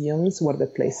time museums were the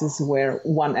places where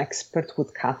one expert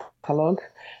would catalog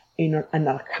in an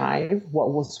archive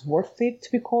what was worth it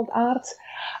to be called art,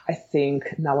 I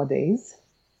think nowadays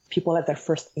people have their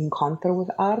first encounter with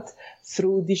art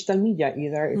through digital media,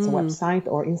 either it's a website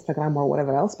or Instagram or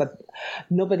whatever else, but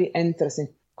nobody enters in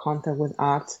contact with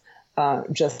art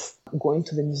just going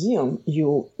to the museum.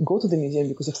 You go to the museum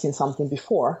because you've seen something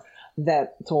before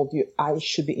that told you, I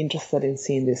should be interested in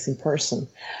seeing this in person.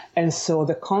 And so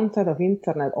the content of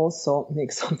internet also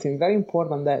makes something very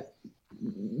important, that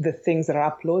the things that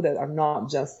are uploaded are not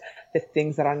just the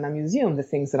things that are in a museum, the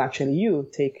things that actually you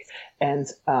take. And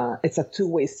it's a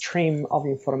two-way stream of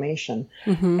information,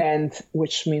 and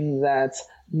which means that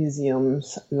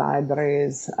museums,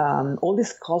 libraries, all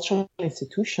these cultural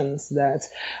institutions that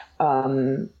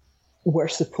were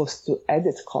supposed to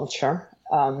edit culture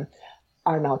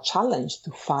are now challenged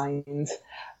to find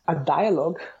a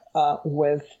dialogue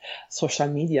with social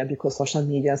media, because social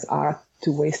medias are a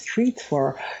two-way street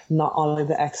for not only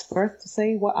the expert to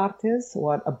say what art is,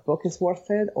 what a book is worth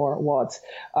it, or what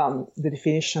the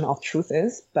definition of truth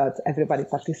is, but everybody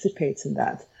participates in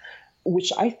that,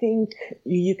 which I think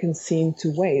you can see in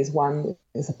two ways. One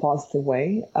is a positive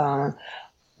way.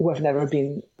 We've never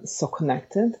been so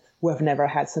connected. We've never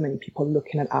had so many people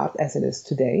looking at art as it is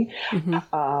today.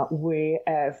 We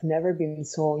have never been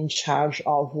so in charge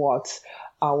of what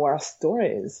our story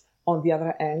is. On the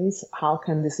other end, how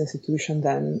can this institution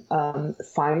then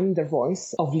find their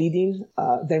voice of leading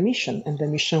their mission? And the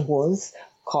mission was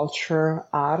culture,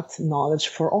 art, knowledge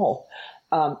for all.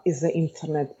 Is the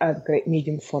internet a great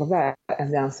medium for that?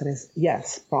 And the answer is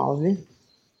yes, probably.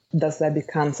 Does that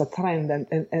become a trend?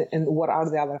 And what are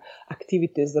the other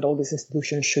activities that all these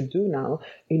institutions should do now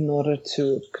in order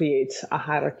to create a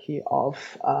hierarchy of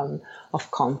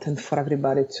content for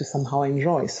everybody to somehow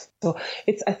enjoy? So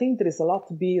I think there is a lot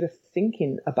to be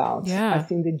thinking about. Yeah. I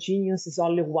think the genius is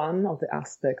only one of the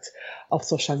aspects of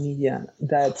social media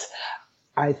that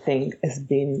I think has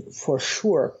been for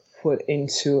sure put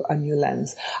into a new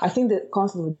lens. I think the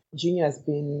concept of genius has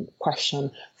been questioned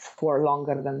for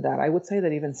longer than that. I would say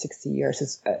that even 60 years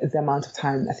is the amount of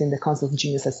time I think the concept of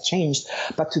genius has changed.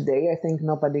 But today, I think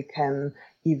nobody can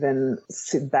even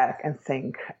sit back and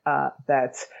think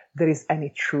that there is any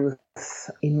truth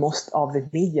in most of the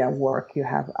media work you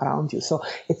have around you. So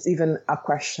it's even a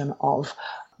question of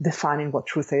defining what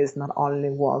truth is, not only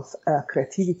what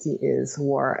creativity is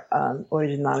or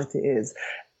originality is.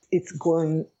 It's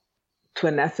going to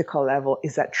an ethical level.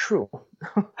 Is that true?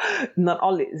 Not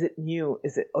only is it new,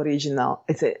 is it original,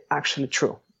 is it actually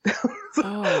true?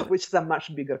 Which is a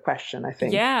much bigger question, I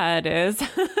think. Yeah, it is.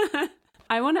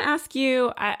 I want to ask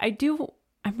you,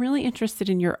 I'm really interested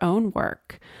in your own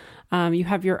work. You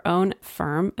have your own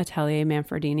firm, Atelier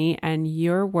Manferdini, and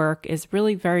your work is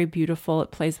really very beautiful.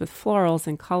 It plays with florals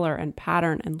and color and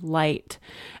pattern and light.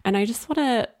 And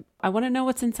I want to know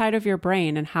what's inside of your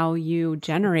brain and how you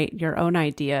generate your own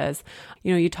ideas.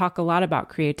 You know, you talk a lot about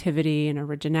creativity and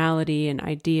originality and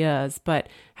ideas, but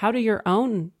how do your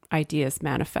own ideas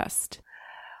manifest?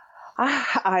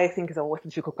 I think it's always a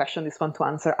difficult question, this one to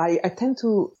answer. I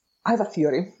have a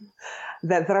theory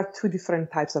that there are two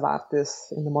different types of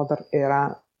artists in the modern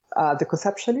era, the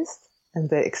conceptualist and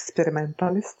the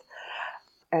experimentalist.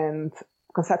 And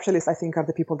conceptualists, I think, are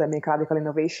the people that make radical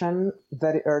innovation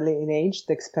very early in age.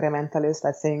 The experimentalists,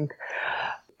 I think,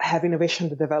 have innovation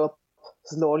that develop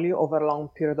slowly over a long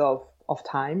period of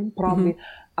time. Probably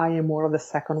I am more of the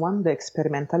second one, the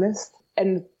experimentalist.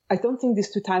 And I don't think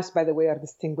these two types, by the way, are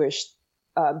distinguished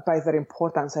by their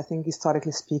importance. I think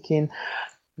historically speaking,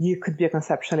 you could be a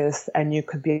conceptualist and you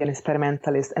could be an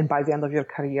experimentalist, and by the end of your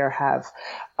career have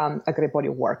a great body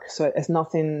of work. So it has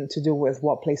nothing to do with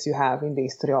what place you have in the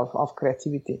history of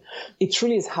creativity. It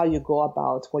truly is how you go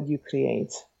about what you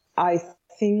create. I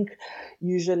think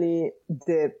usually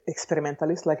the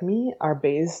experimentalists like me are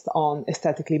based on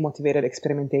aesthetically motivated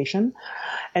experimentation,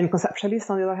 and conceptualists,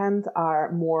 on the other hand,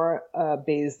 are more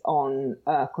based on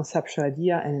conceptual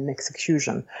idea and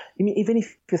execution. I mean, even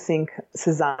if you think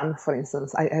Cézanne, for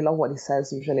instance, I love what he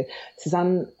says usually.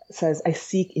 Cézanne says, "I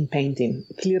seek in painting."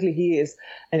 Clearly, he is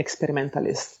an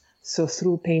experimentalist. So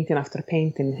through painting after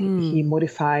painting, he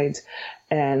modified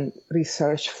and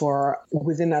researched for,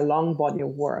 within a long body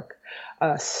of work,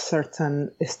 a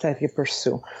certain aesthetic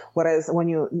pursuit. Whereas when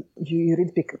you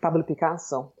read Pablo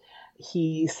Picasso,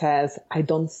 he says, "I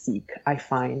don't seek, I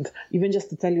find." Even just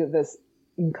to tell you this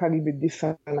incredibly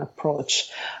different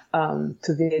approach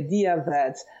to the idea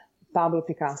that Pablo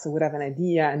Picasso would have an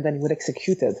idea and then he would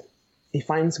execute it. He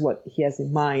finds what he has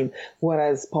in mind,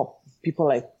 whereas people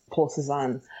like Paul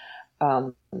Cézanne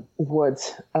would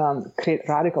create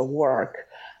radical work,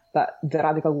 but the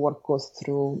radical work goes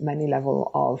through many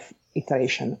levels of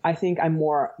iteration. I think I'm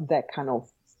more that kind of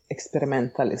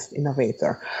experimentalist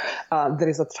innovator. There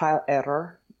is a trial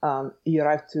error. You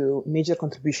arrive to major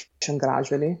contribution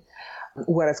gradually,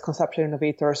 whereas conceptual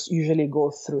innovators usually go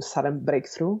through sudden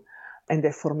breakthrough and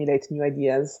they formulate new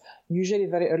ideas, usually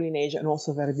very early in age and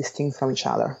also very distinct from each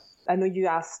other. I know you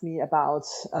asked me about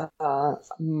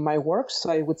my work,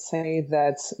 so I would say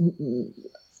that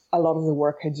a lot of the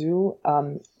work I do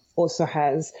also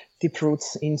has deep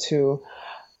roots into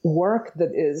work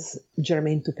that is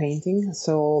germane to painting.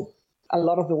 So a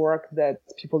lot of the work that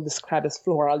people describe as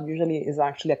floral usually is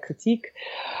actually a critique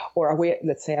or a way,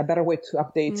 let's say, a better way to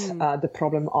update the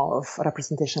problem of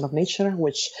representation of nature,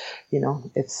 which,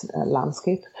 it's a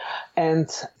landscape. And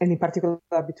in particular,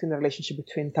 between the relationship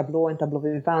between tableau and tableau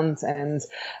vivant and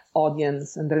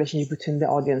audience and the relationship between the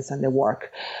audience and the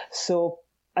work. So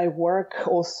I work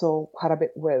also quite a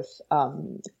bit with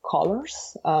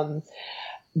colors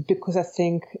because I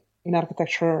think in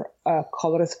architecture,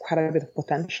 color is quite a bit of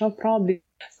potential. Probably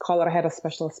color had a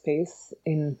special space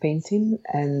in painting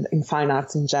and in fine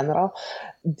arts in general.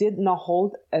 Did not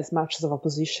hold as much of a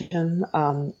position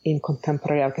in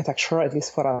contemporary architecture, at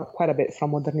least for quite a bit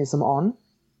from modernism on.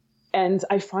 And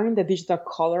I find that digital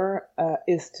color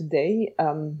is today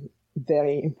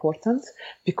very important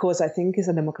because I think it's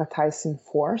a democratizing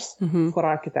force for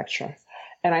architecture.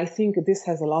 And I think this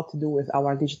has a lot to do with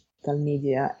our digital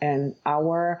media and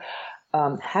our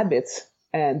habits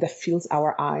that fills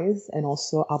our eyes and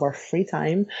also our free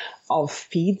time of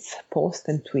feeds, posts,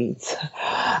 and tweets.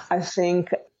 I think,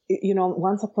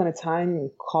 once upon a time,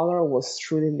 color was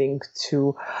truly linked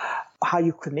to how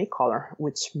you could make color,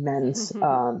 which meant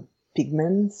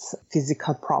pigments,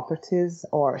 physical properties,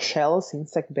 or shells,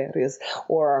 insect berries,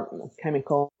 or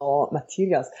chemical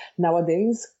materials.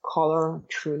 Nowadays, color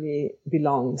truly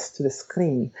belongs to the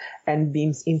screen and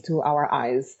beams into our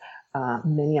eyes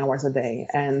many hours a day.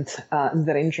 And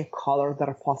the range of color that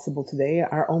are possible today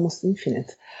are almost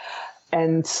infinite.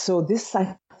 And so this,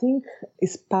 I think,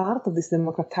 is part of this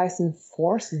democratizing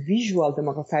force, visual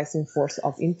democratizing force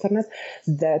of internet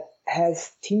that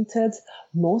has tinted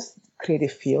most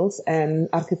creative fields, and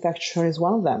architecture is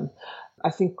one of them. I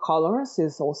think colors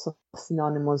is also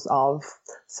synonymous of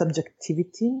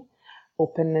subjectivity,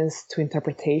 openness to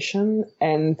interpretation,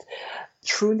 and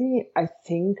truly, I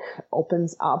think,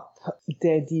 opens up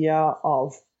the idea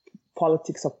of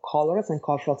politics of colors and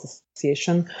cultural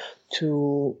association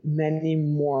to many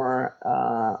more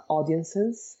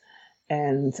audiences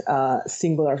and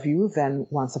singular view than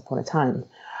once upon a time.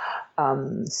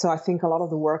 So I think a lot of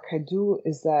the work I do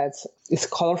is that it's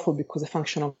colorful because the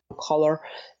function of color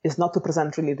is not to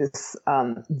present really this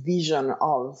vision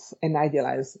of an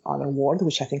idealized other world,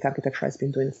 which I think architecture has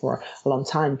been doing for a long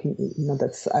time.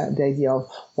 That's the idea of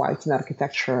white in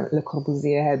architecture. Le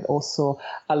Corbusier had also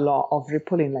a law of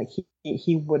rippling. Like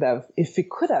he would have, if he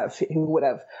could have, he would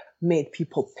have made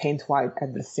people paint white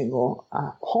every single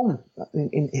home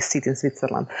in his city in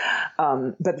Switzerland.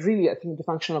 But really, I think the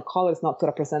function of color is not to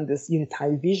represent this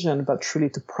unified vision, but truly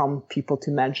to prompt people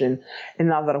to imagine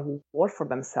another world for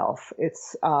themselves.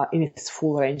 It's in its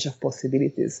full range of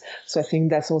possibilities. So I think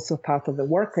that's also part of the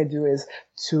work I do, is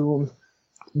to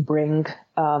bring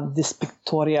this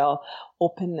pictorial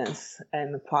openness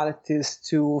and qualities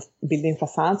to building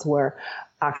facades where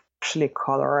actually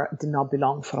color did not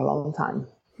belong for a long time.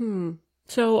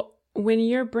 So when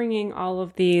you're bringing all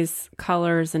of these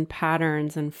colors and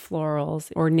patterns and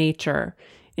florals or nature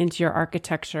into your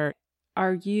architecture,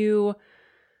 are you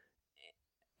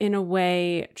in a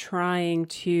way trying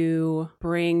to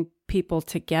bring people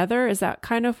together? Is that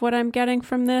kind of what I'm getting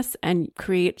from this? And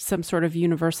create some sort of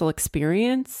universal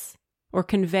experience or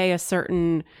convey a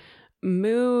certain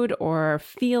mood or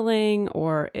feeling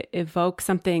or evoke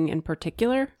something in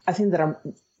particular? I think there are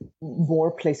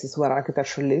more places where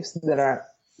architecture lives. There are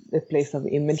the place of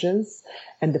images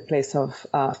and the place of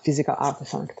physical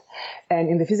artifact. And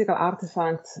in the physical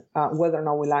artifact, whether or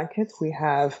not we like it, we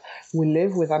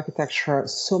live with architecture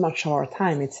so much of our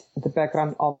time. It's the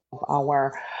background of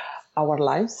our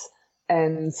lives.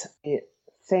 And I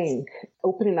think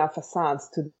opening our facades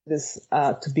to this,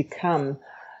 to become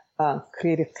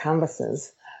creative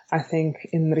canvases, I think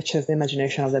enriches the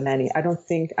imagination of the many. I don't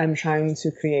think I'm trying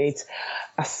to create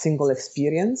a single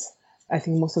experience. I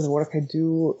think most of the work I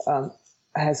do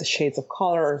has shades of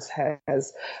colors,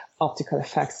 has optical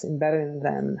effects embedded in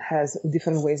them, has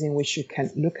different ways in which you can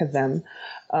look at them.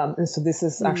 And so this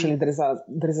is actually, there is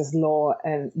a slow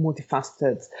and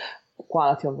multifaceted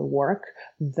quality of the work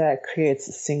that creates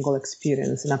a single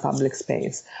experience in a public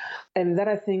space. And that,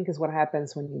 I think, is what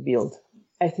happens when you build.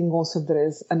 I think also there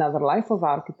is another life of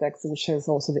architects, which is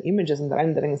also the images and the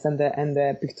renderings and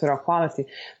the pictorial quality.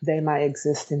 They might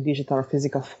exist in digital or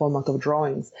physical format of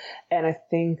drawings. And I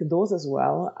think those as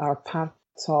well are part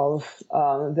of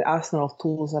the arsenal of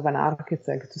tools of an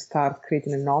architect to start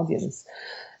creating an audience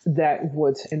that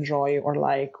would enjoy or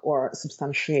like or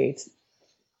substantiate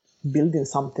building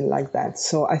something like that.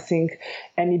 So I think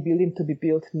any building to be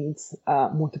built needs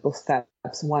multiple steps.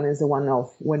 One is the one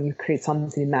of when you create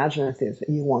something imaginative,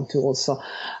 you want to also,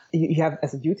 you have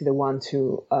as a duty the one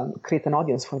to create an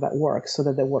audience for that work so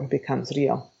that the work becomes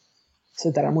real.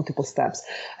 So there are multiple steps.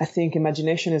 I think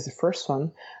imagination is the first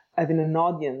one. Having an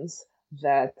audience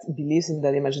that believes in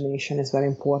that imagination is very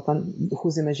important,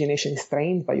 whose imagination is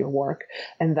trained by your work,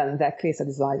 and then that creates a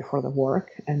desire for the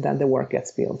work, and then the work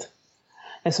gets built.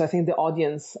 And so I think the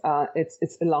audience,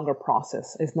 it's a longer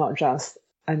process. It's not just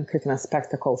I'm creating a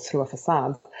spectacle through a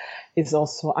facade. It's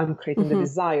also I'm creating the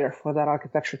desire for that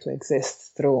architecture to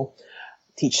exist through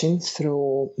teaching,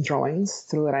 through drawings,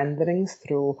 through renderings,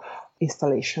 through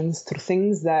installations, through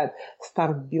things that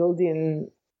start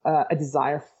building a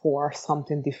desire for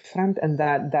something different, and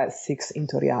that seeks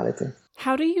into reality.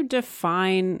 How do you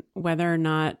define whether or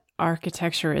not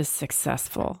architecture is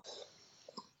successful?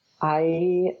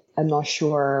 I am not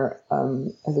sure,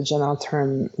 as a general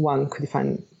term, one could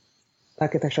define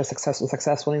architecture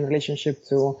successful in relationship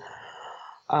to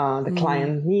the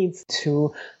client needs,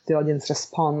 to the audience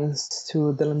response,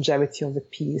 to the longevity of the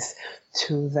piece,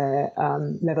 to the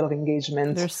level of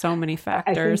engagement. There's so many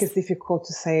factors. I think it's difficult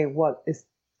to say what is.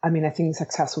 I mean, I think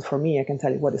successful for me, I can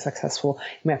tell you what is successful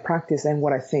in my practice and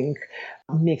what I think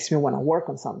makes me want to work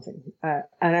on something. And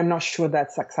I'm not sure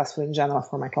that's successful in general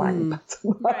for my client,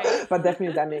 but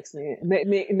definitely that makes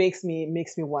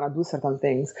me want to do certain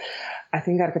things. I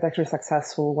think architecture is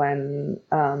successful when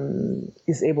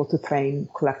is able to train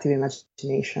collective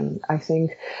imagination. I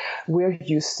think we're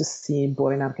used to see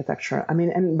boring architecture. I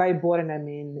mean, and by boring, I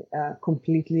mean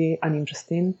completely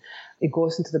uninteresting. It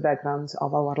goes into the background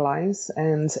of our lives,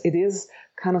 and it is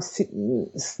kind of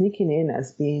sneaking in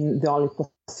as being the only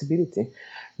possibility,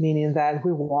 meaning that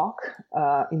we walk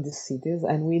in these cities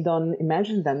and we don't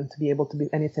imagine them to be able to be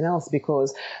anything else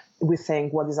because we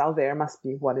think what is out there must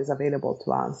be what is available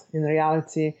to us. In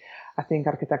reality, I think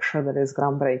architecture that is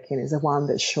groundbreaking is the one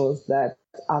that shows that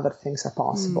other things are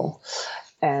possible.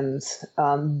 And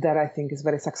that I think is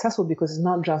very successful because it's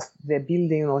not just the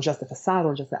building or just the facade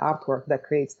or just the artwork that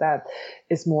creates that.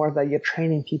 It's more that you're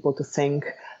training people to think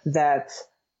that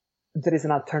there is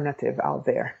an alternative out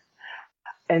there.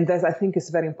 And that I think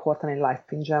is very important in life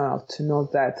in general, to know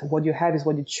that what you have is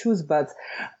what you choose, but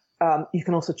you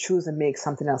can also choose and make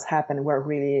something else happen. We're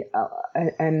really,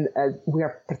 we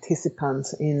are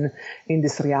participants in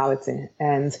this reality,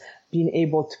 and being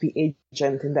able to be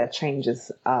agent in that change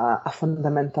is a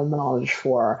fundamental knowledge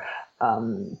for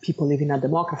people living in a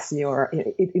democracy, or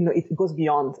it goes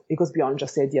beyond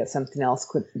just the idea that something else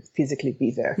could physically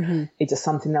be there. It just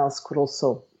something else could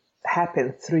also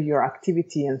happen through your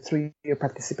activity and through your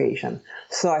participation.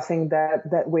 So I think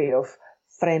that way of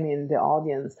framing the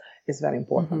audience is very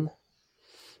important.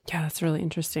 Yeah, that's really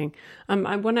interesting.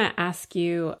 I want to ask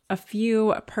you a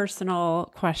few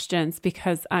personal questions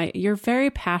because you're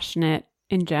very passionate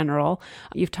in general.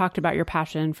 You've talked about your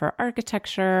passion for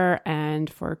architecture and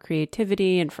for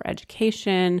creativity and for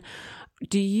education.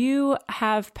 Do you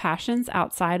have passions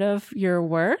outside of your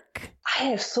work? I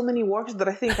have so many works that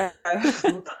I think I have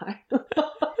no time.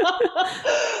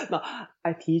 No,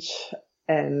 I teach,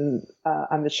 and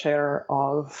I'm the chair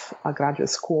of a graduate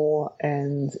school,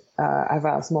 and I have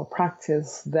a small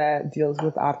practice that deals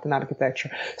with art and architecture.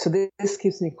 So this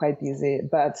keeps me quite busy.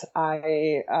 But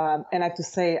I have to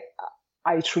say,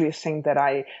 I truly think that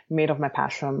I made of my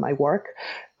passion my work,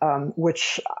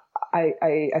 which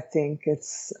I think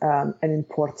it's an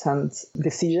important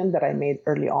decision that I made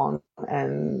early on,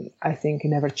 and I think I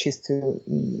never choose to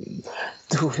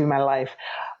fulfill my life.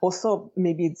 Also,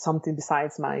 maybe it's something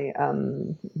besides my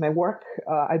work.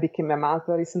 I became a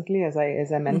mother recently, as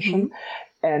I mentioned,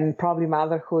 and probably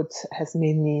motherhood has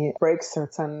made me break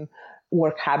certain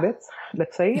work habits,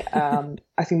 let's say.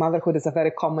 I think motherhood is a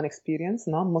very common experience.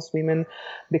 No? Most women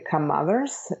become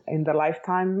mothers in their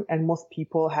lifetime, and most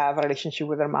people have a relationship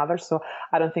with their mother. So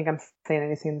I don't think I'm saying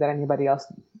anything that anybody else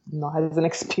has an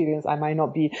experience. I might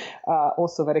not be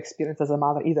also very experienced as a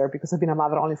mother either, because I've been a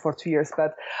mother only for 2 years.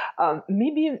 But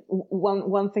maybe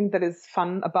one thing that is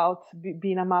fun about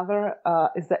being a mother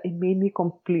is that it made me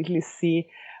completely see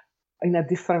in a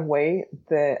different way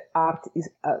the art is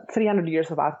 300 years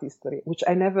of art history, which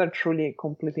I never truly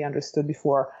completely understood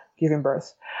before giving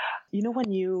birth. You know,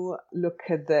 when you look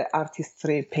at the art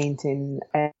history painting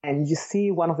and you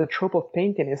see one of the trope of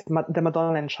painting is the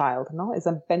Madonna and Child, no? It's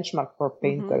a benchmark for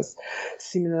painters,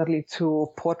 similarly to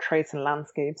portraits and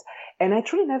landscapes. And I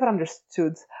truly never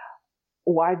understood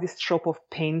why this trope of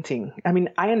painting. I mean,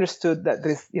 I understood that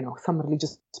there is, some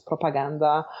religious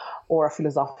propaganda or a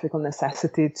philosophical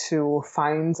necessity to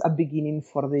find a beginning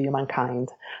for the humankind.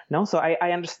 No, so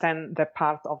I understand that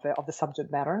part of the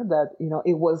subject matter, that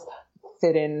it was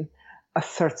fitting a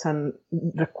certain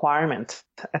requirement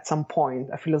at some point,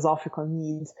 a philosophical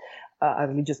need, a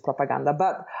religious propaganda.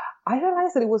 But I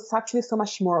realized that it was actually so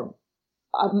much more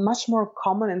a much more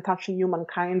common and touching human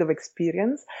kind of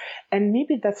experience. And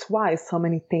maybe that's why so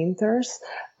many painters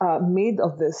made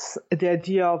of this the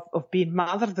idea of being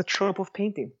mother the trope of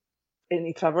painting. And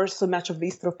it traversed so much of the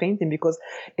history of painting because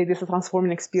it is a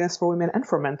transforming experience for women and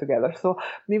for men together. So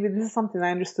maybe this is something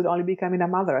I understood only becoming a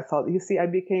mother. I thought, you see, I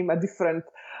became a different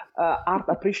art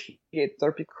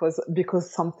appreciator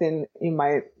because something in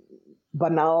my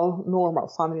banal, normal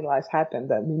family life happened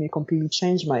that made me completely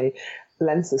change my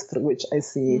lenses through which I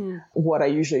see what I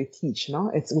usually teach,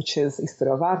 which is history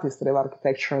of art, history of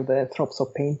architecture, the tropes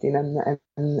of painting,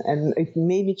 and it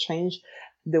made me change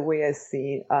the way I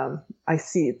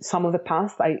see some of the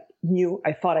past I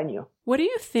thought I knew. What do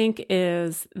you think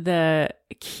is the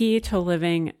key to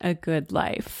living a good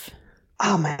life?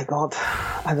 Oh my God,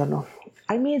 I don't know.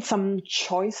 I made some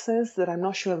choices that I'm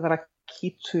not sure that are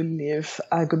key to live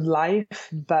a good life,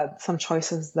 but some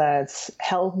choices that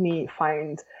help me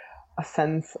find a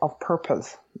sense of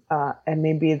purpose. And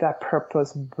maybe that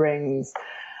purpose brings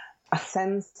a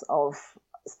sense of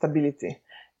stability,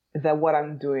 that what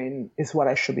I'm doing is what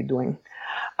I should be doing.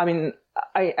 I mean,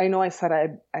 I know I said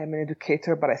I'm an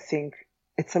educator, but I think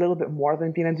it's a little bit more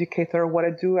than being an educator. What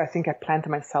I do, I think I plant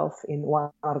myself in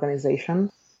one organization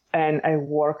and I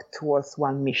work towards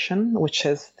one mission, which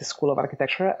is the School of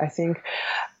Architecture. I think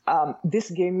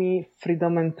this gave me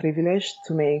freedom and privilege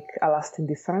to make a lasting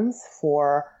difference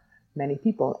for many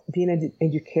people. Being an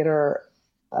educator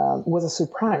was a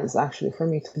surprise, actually, for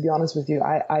me, to be honest with you.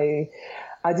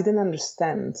 I didn't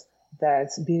understand that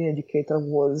being an educator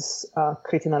was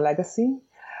creating a legacy,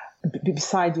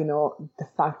 besides, the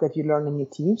fact that you learn and you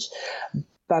teach,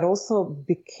 but also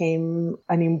became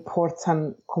an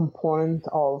important component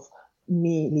of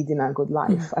me leading a good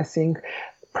life. I think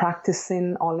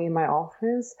practicing only in my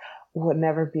office would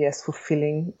never be as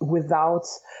fulfilling without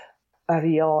a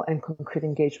real and concrete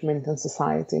engagement in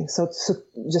society. So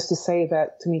just to say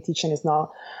that, to me, teaching is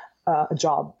not a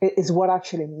job. It is what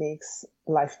actually makes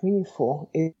life meaningful,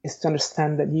 is to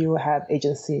understand that you have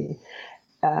agency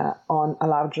on a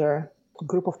larger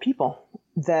group of people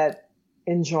that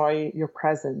enjoy your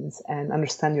presence and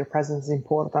understand your presence is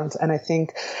important. And I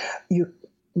think you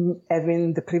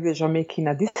having the privilege of making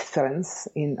a difference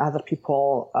in other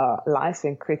people's life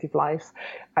and creative life,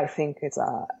 I think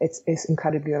it's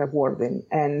incredibly rewarding.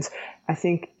 And I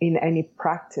think in any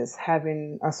practice,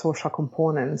 having a social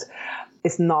component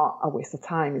is not a waste of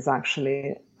time. It's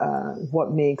actually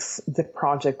what makes the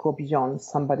project go beyond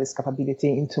somebody's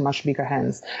capability into much bigger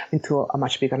hands, into a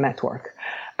much bigger network.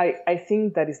 I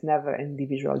think that is never an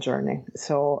individual journey.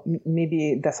 So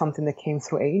maybe that's something that came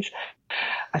through age.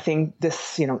 I think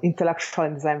this, intellectual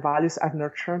and design values are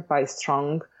nurtured by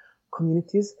strong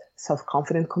communities,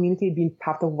 self-confident community. Being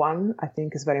part of one, I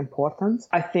think, is very important.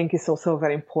 I think it's also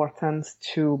very important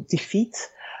to defeat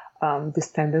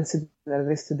this tendency that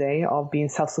there is today of being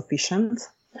self-sufficient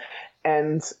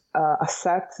and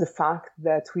accept the fact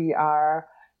that we are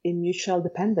in mutual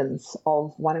dependence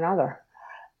of one another.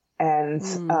 And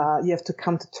you have to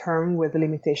come to terms with the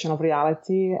limitation of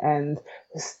reality and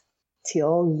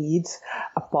still lead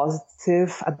a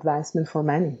positive advancement for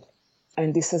many.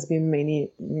 And this has been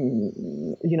maybe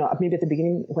at the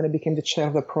beginning when I became the chair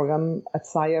of the program at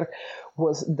SIRE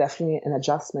was definitely an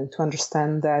adjustment to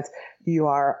understand that you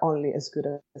are only as good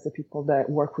as the people that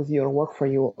work with you or work for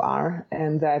you are,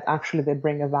 and that actually they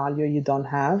bring a value you don't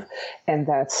have, and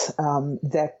that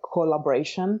that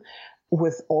collaboration,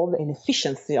 with all the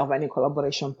inefficiency of any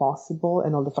collaboration possible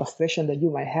and all the frustration that you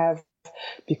might have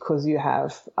because you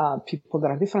have people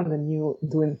that are different than you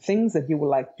doing things that you would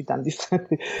like to be done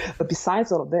differently. But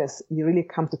besides all of this, you really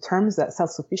come to terms that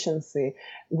self-sufficiency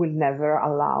will never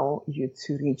allow you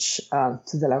to reach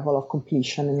to the level of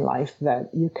completion in life that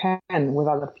you can with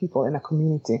other people in a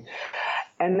community.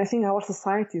 And I think our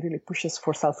society really pushes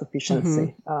for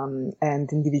self-sufficiency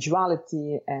and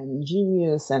individuality and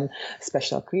genius and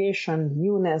special creation,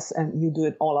 newness, and you do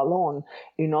it all alone.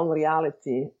 In all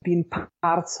reality, being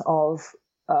part of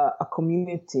a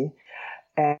community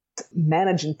and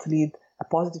managing to lead a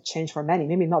positive change for many,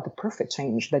 maybe not the perfect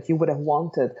change that you would have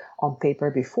wanted on paper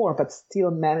before, but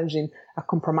still managing a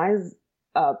compromise,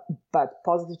 but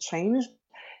positive change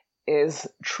is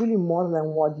truly more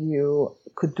than what you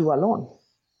could do alone.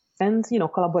 And,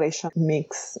 collaboration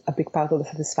makes a big part of the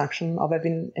satisfaction of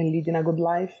having and leading a good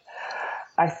life.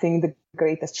 I think the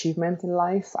great achievements in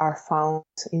life are found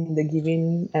in the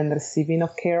giving and receiving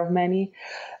of care of many.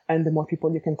 And the more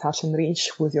people you can touch and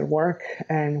reach with your work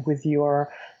and with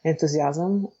your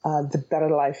enthusiasm, the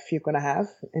better life you're going to have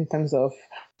in terms of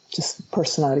just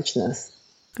personal richness.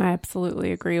 I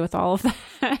absolutely agree with all of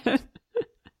that.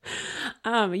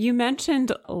 You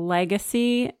mentioned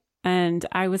legacy. And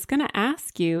I was going to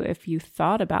ask you if you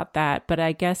thought about that, but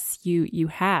I guess you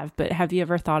have. But have you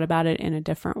ever thought about it in a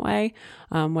different way,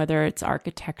 whether it's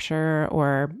architecture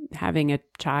or having a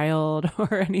child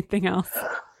or anything else?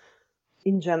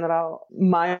 In general,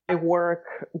 my work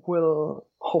will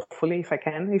hopefully,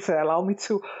 if they allow me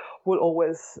to, will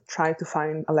always try to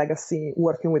find a legacy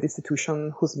working with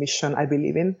institutions whose mission I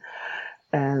believe in.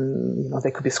 And, they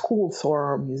could be schools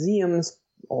or museums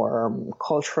or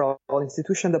cultural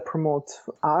institutions that promote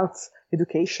arts,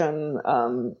 education.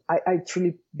 I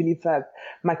truly believe that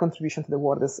my contribution to the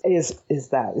world is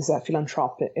that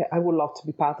philanthropic. I would love to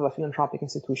be part of a philanthropic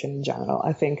institution in general.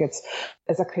 I think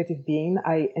as a creative being,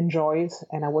 I enjoyed,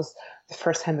 and I was the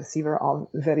first-hand receiver of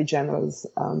very generous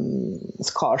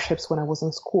scholarships when I was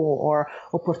in school, or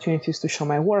opportunities to show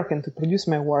my work and to produce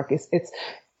my work. It's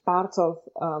part of,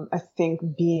 I think,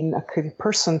 being a creative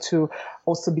person to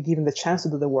also be given the chance to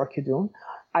do the work you do.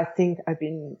 I think I've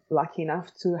been lucky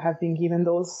enough to have been given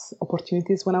those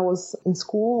opportunities when I was in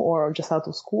school or just out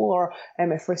of school or in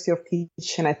my first year of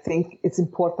teaching. I think it's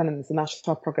important and it's a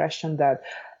natural progression that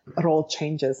role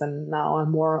changes. And now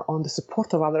I'm more on the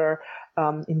support of other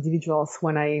individuals.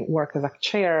 When I work as a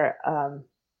chair,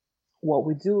 what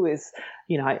we do is,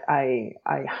 I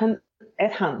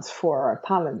headhunt for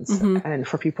talents and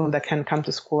for people that can come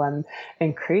to school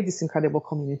and create this incredible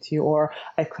community, or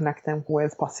I connect them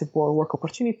with possible work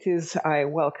opportunities. I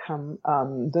welcome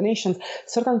donations,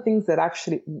 certain things that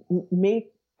actually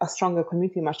make a stronger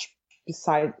community much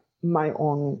beside my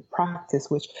own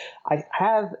practice, which I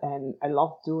have and I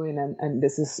love doing. And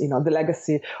this is, the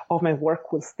legacy of my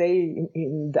work will stay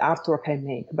in the artwork I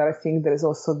make. But I think there is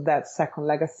also that second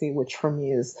legacy, which for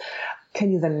me is,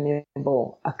 can you then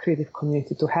enable a creative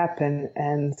community to happen?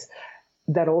 And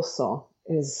that also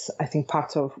is, I think,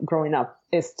 part of growing up,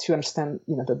 is to understand,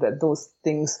 that those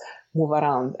things move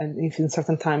around. And if in a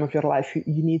certain time of your life,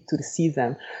 you need to receive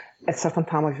them, at a certain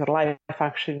time of your life,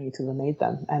 actually you need to donate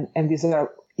them. And these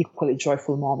are equally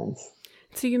joyful moments.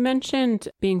 So you mentioned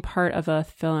being part of a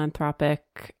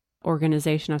philanthropic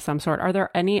organization of some sort. Are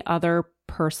there any other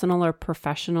personal or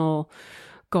professional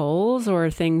goals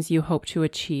or things you hope to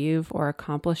achieve or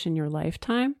accomplish in your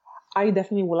lifetime? I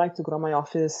definitely would like to grow my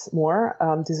office more.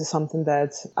 This is something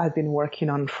that I've been working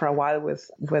on for a while with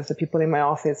the people in my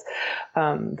office.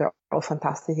 They're all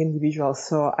fantastic individuals.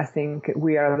 So I think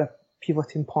we are the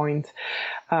pivoting point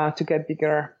to get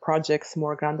bigger projects,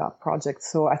 more ground up projects.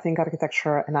 So I think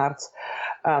architecture and art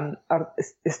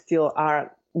still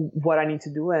are what I need to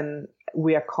do, and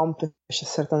we accomplish a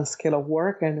certain scale of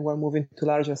work and we're moving to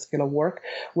larger scale of work,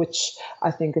 which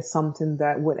I think is something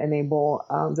that would enable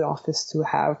the office to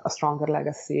have a stronger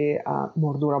legacy,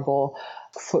 more durable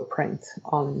footprint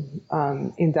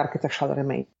in the architectural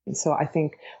domain. So I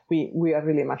think we are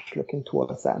really much looking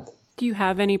towards that. Do you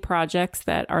have any projects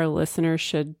that our listeners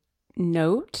should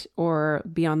note or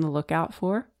be on the lookout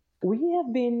for? We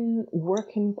have been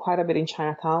working quite a bit in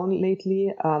Chinatown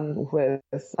lately with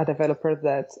a developer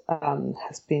that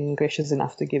has been gracious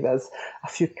enough to give us a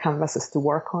few canvases to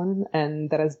work on. And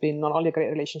that has been not only a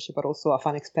great relationship, but also a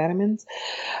fun experiment.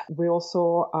 We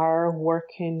also are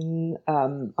working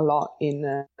a lot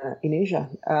in Asia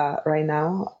right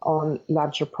now on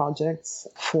larger projects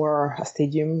for a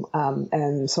stadium.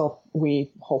 And so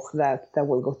we hope that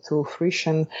will go to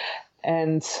fruition.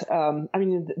 And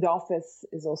the office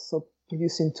is also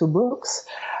producing 2 books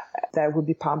that will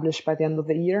be published by the end of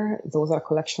the year. Those are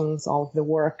collections of the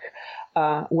work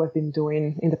we've been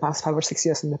doing in the past 5 or 6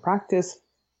 years in the practice.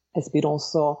 It's been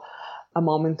also a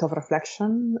moment of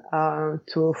reflection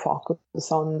to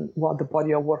focus on what the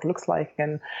body of work looks like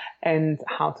and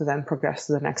how to then progress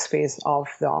to the next phase of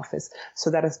the office.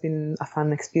 So that has been a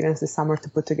fun experience this summer to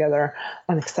put together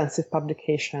an extensive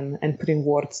publication and putting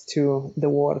words to the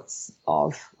words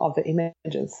of the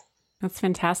images. That's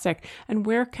fantastic. And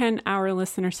where can our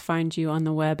listeners find you on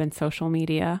the web and social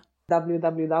media?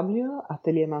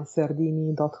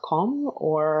 www.ateliermanferdini.com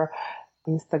or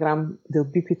Instagram, the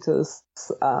ubiquitous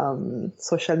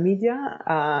social media,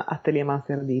 Atelier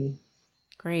Manferdini.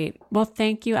 Great. Well,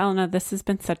 thank you, Elena. This has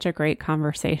been such a great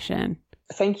conversation.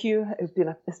 Thank you. It's been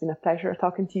a pleasure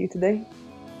talking to you today.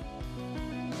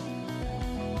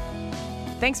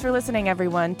 Thanks for listening,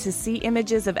 everyone. To see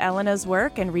images of Elena's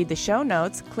work and read the show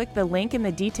notes, click the link in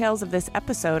the details of this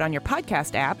episode on your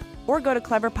podcast app, or go to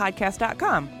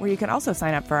cleverpodcast.com, where you can also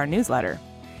sign up for our newsletter.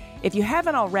 If you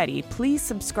haven't already, please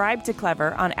subscribe to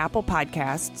Clever on Apple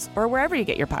Podcasts or wherever you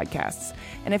get your podcasts.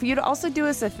 And if you'd also do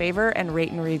us a favor and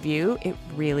rate and review, it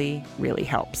really, really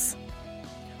helps.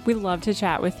 We love to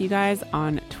chat with you guys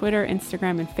on Twitter,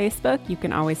 Instagram, and Facebook. You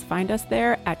can always find us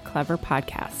there at Clever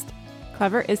Podcast.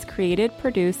 Clever is created,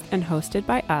 produced, and hosted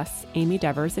by us, Amy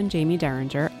Devers and Jamie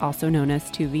Derringer, also known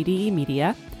as 2VDE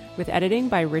Media, with editing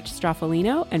by Rich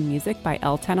Stroffolino and music by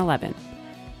L1011.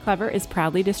 Clever is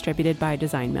proudly distributed by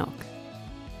Design Milk.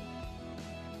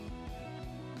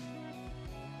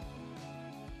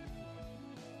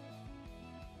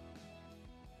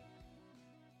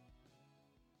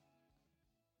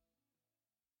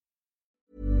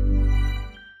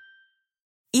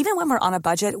 Even when we're on a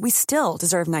budget, we still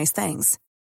deserve nice things.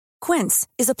 Quince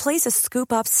is a place to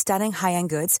scoop up stunning high-end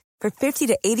goods for 50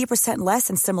 to 80% less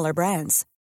than similar brands.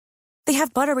 They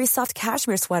have buttery soft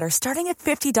cashmere sweaters starting at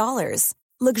 $50,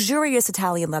 luxurious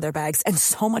Italian leather bags, and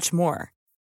so much more.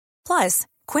 Plus,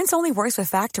 Quince only works with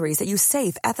factories that use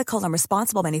safe, ethical, and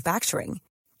responsible manufacturing.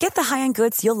 Get the high-end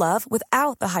goods you'll love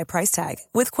without the high price tag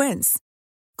with Quince.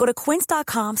 Go to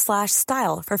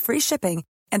quince.com/style for free shipping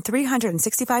and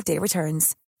 365-day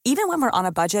returns. Even when we're on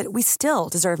a budget, we still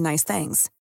deserve nice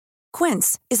things.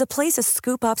 Quince is a place to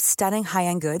scoop up stunning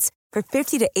high-end goods for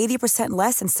 50 to 80%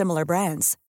 less than similar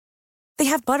brands. They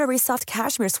have buttery soft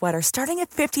cashmere sweaters starting at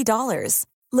 $50,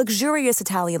 luxurious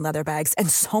Italian leather bags,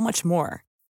 and so much more.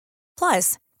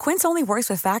 Plus, Quince only works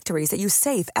with factories that use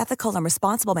safe, ethical, and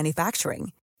responsible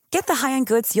manufacturing. Get the high-end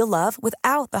goods you'll love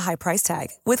without the high price tag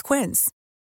with Quince.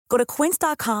 Go to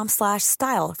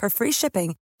quince.com/style for free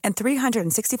shipping and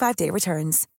 365-day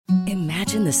returns.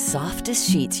 Imagine the softest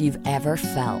sheets you've ever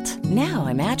felt. Now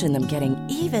imagine them getting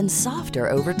even softer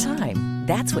over time.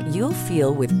 That's what you'll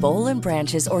feel with Boll &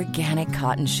 Branch's organic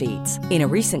cotton sheets. In a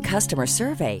recent customer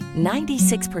survey,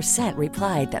 96%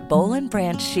 replied that Boll &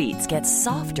 Branch sheets get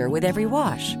softer with every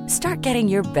wash. Start getting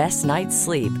your best night's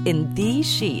sleep in these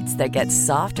sheets that get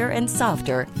softer and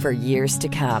softer for years to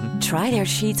come. Try their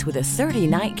sheets with a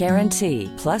 30-night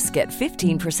guarantee. Plus, get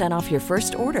 15% off your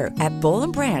first order at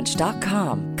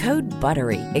bollandbranch.com. Code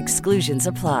BUTTERY. Exclusions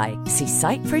apply. See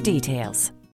site for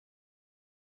details.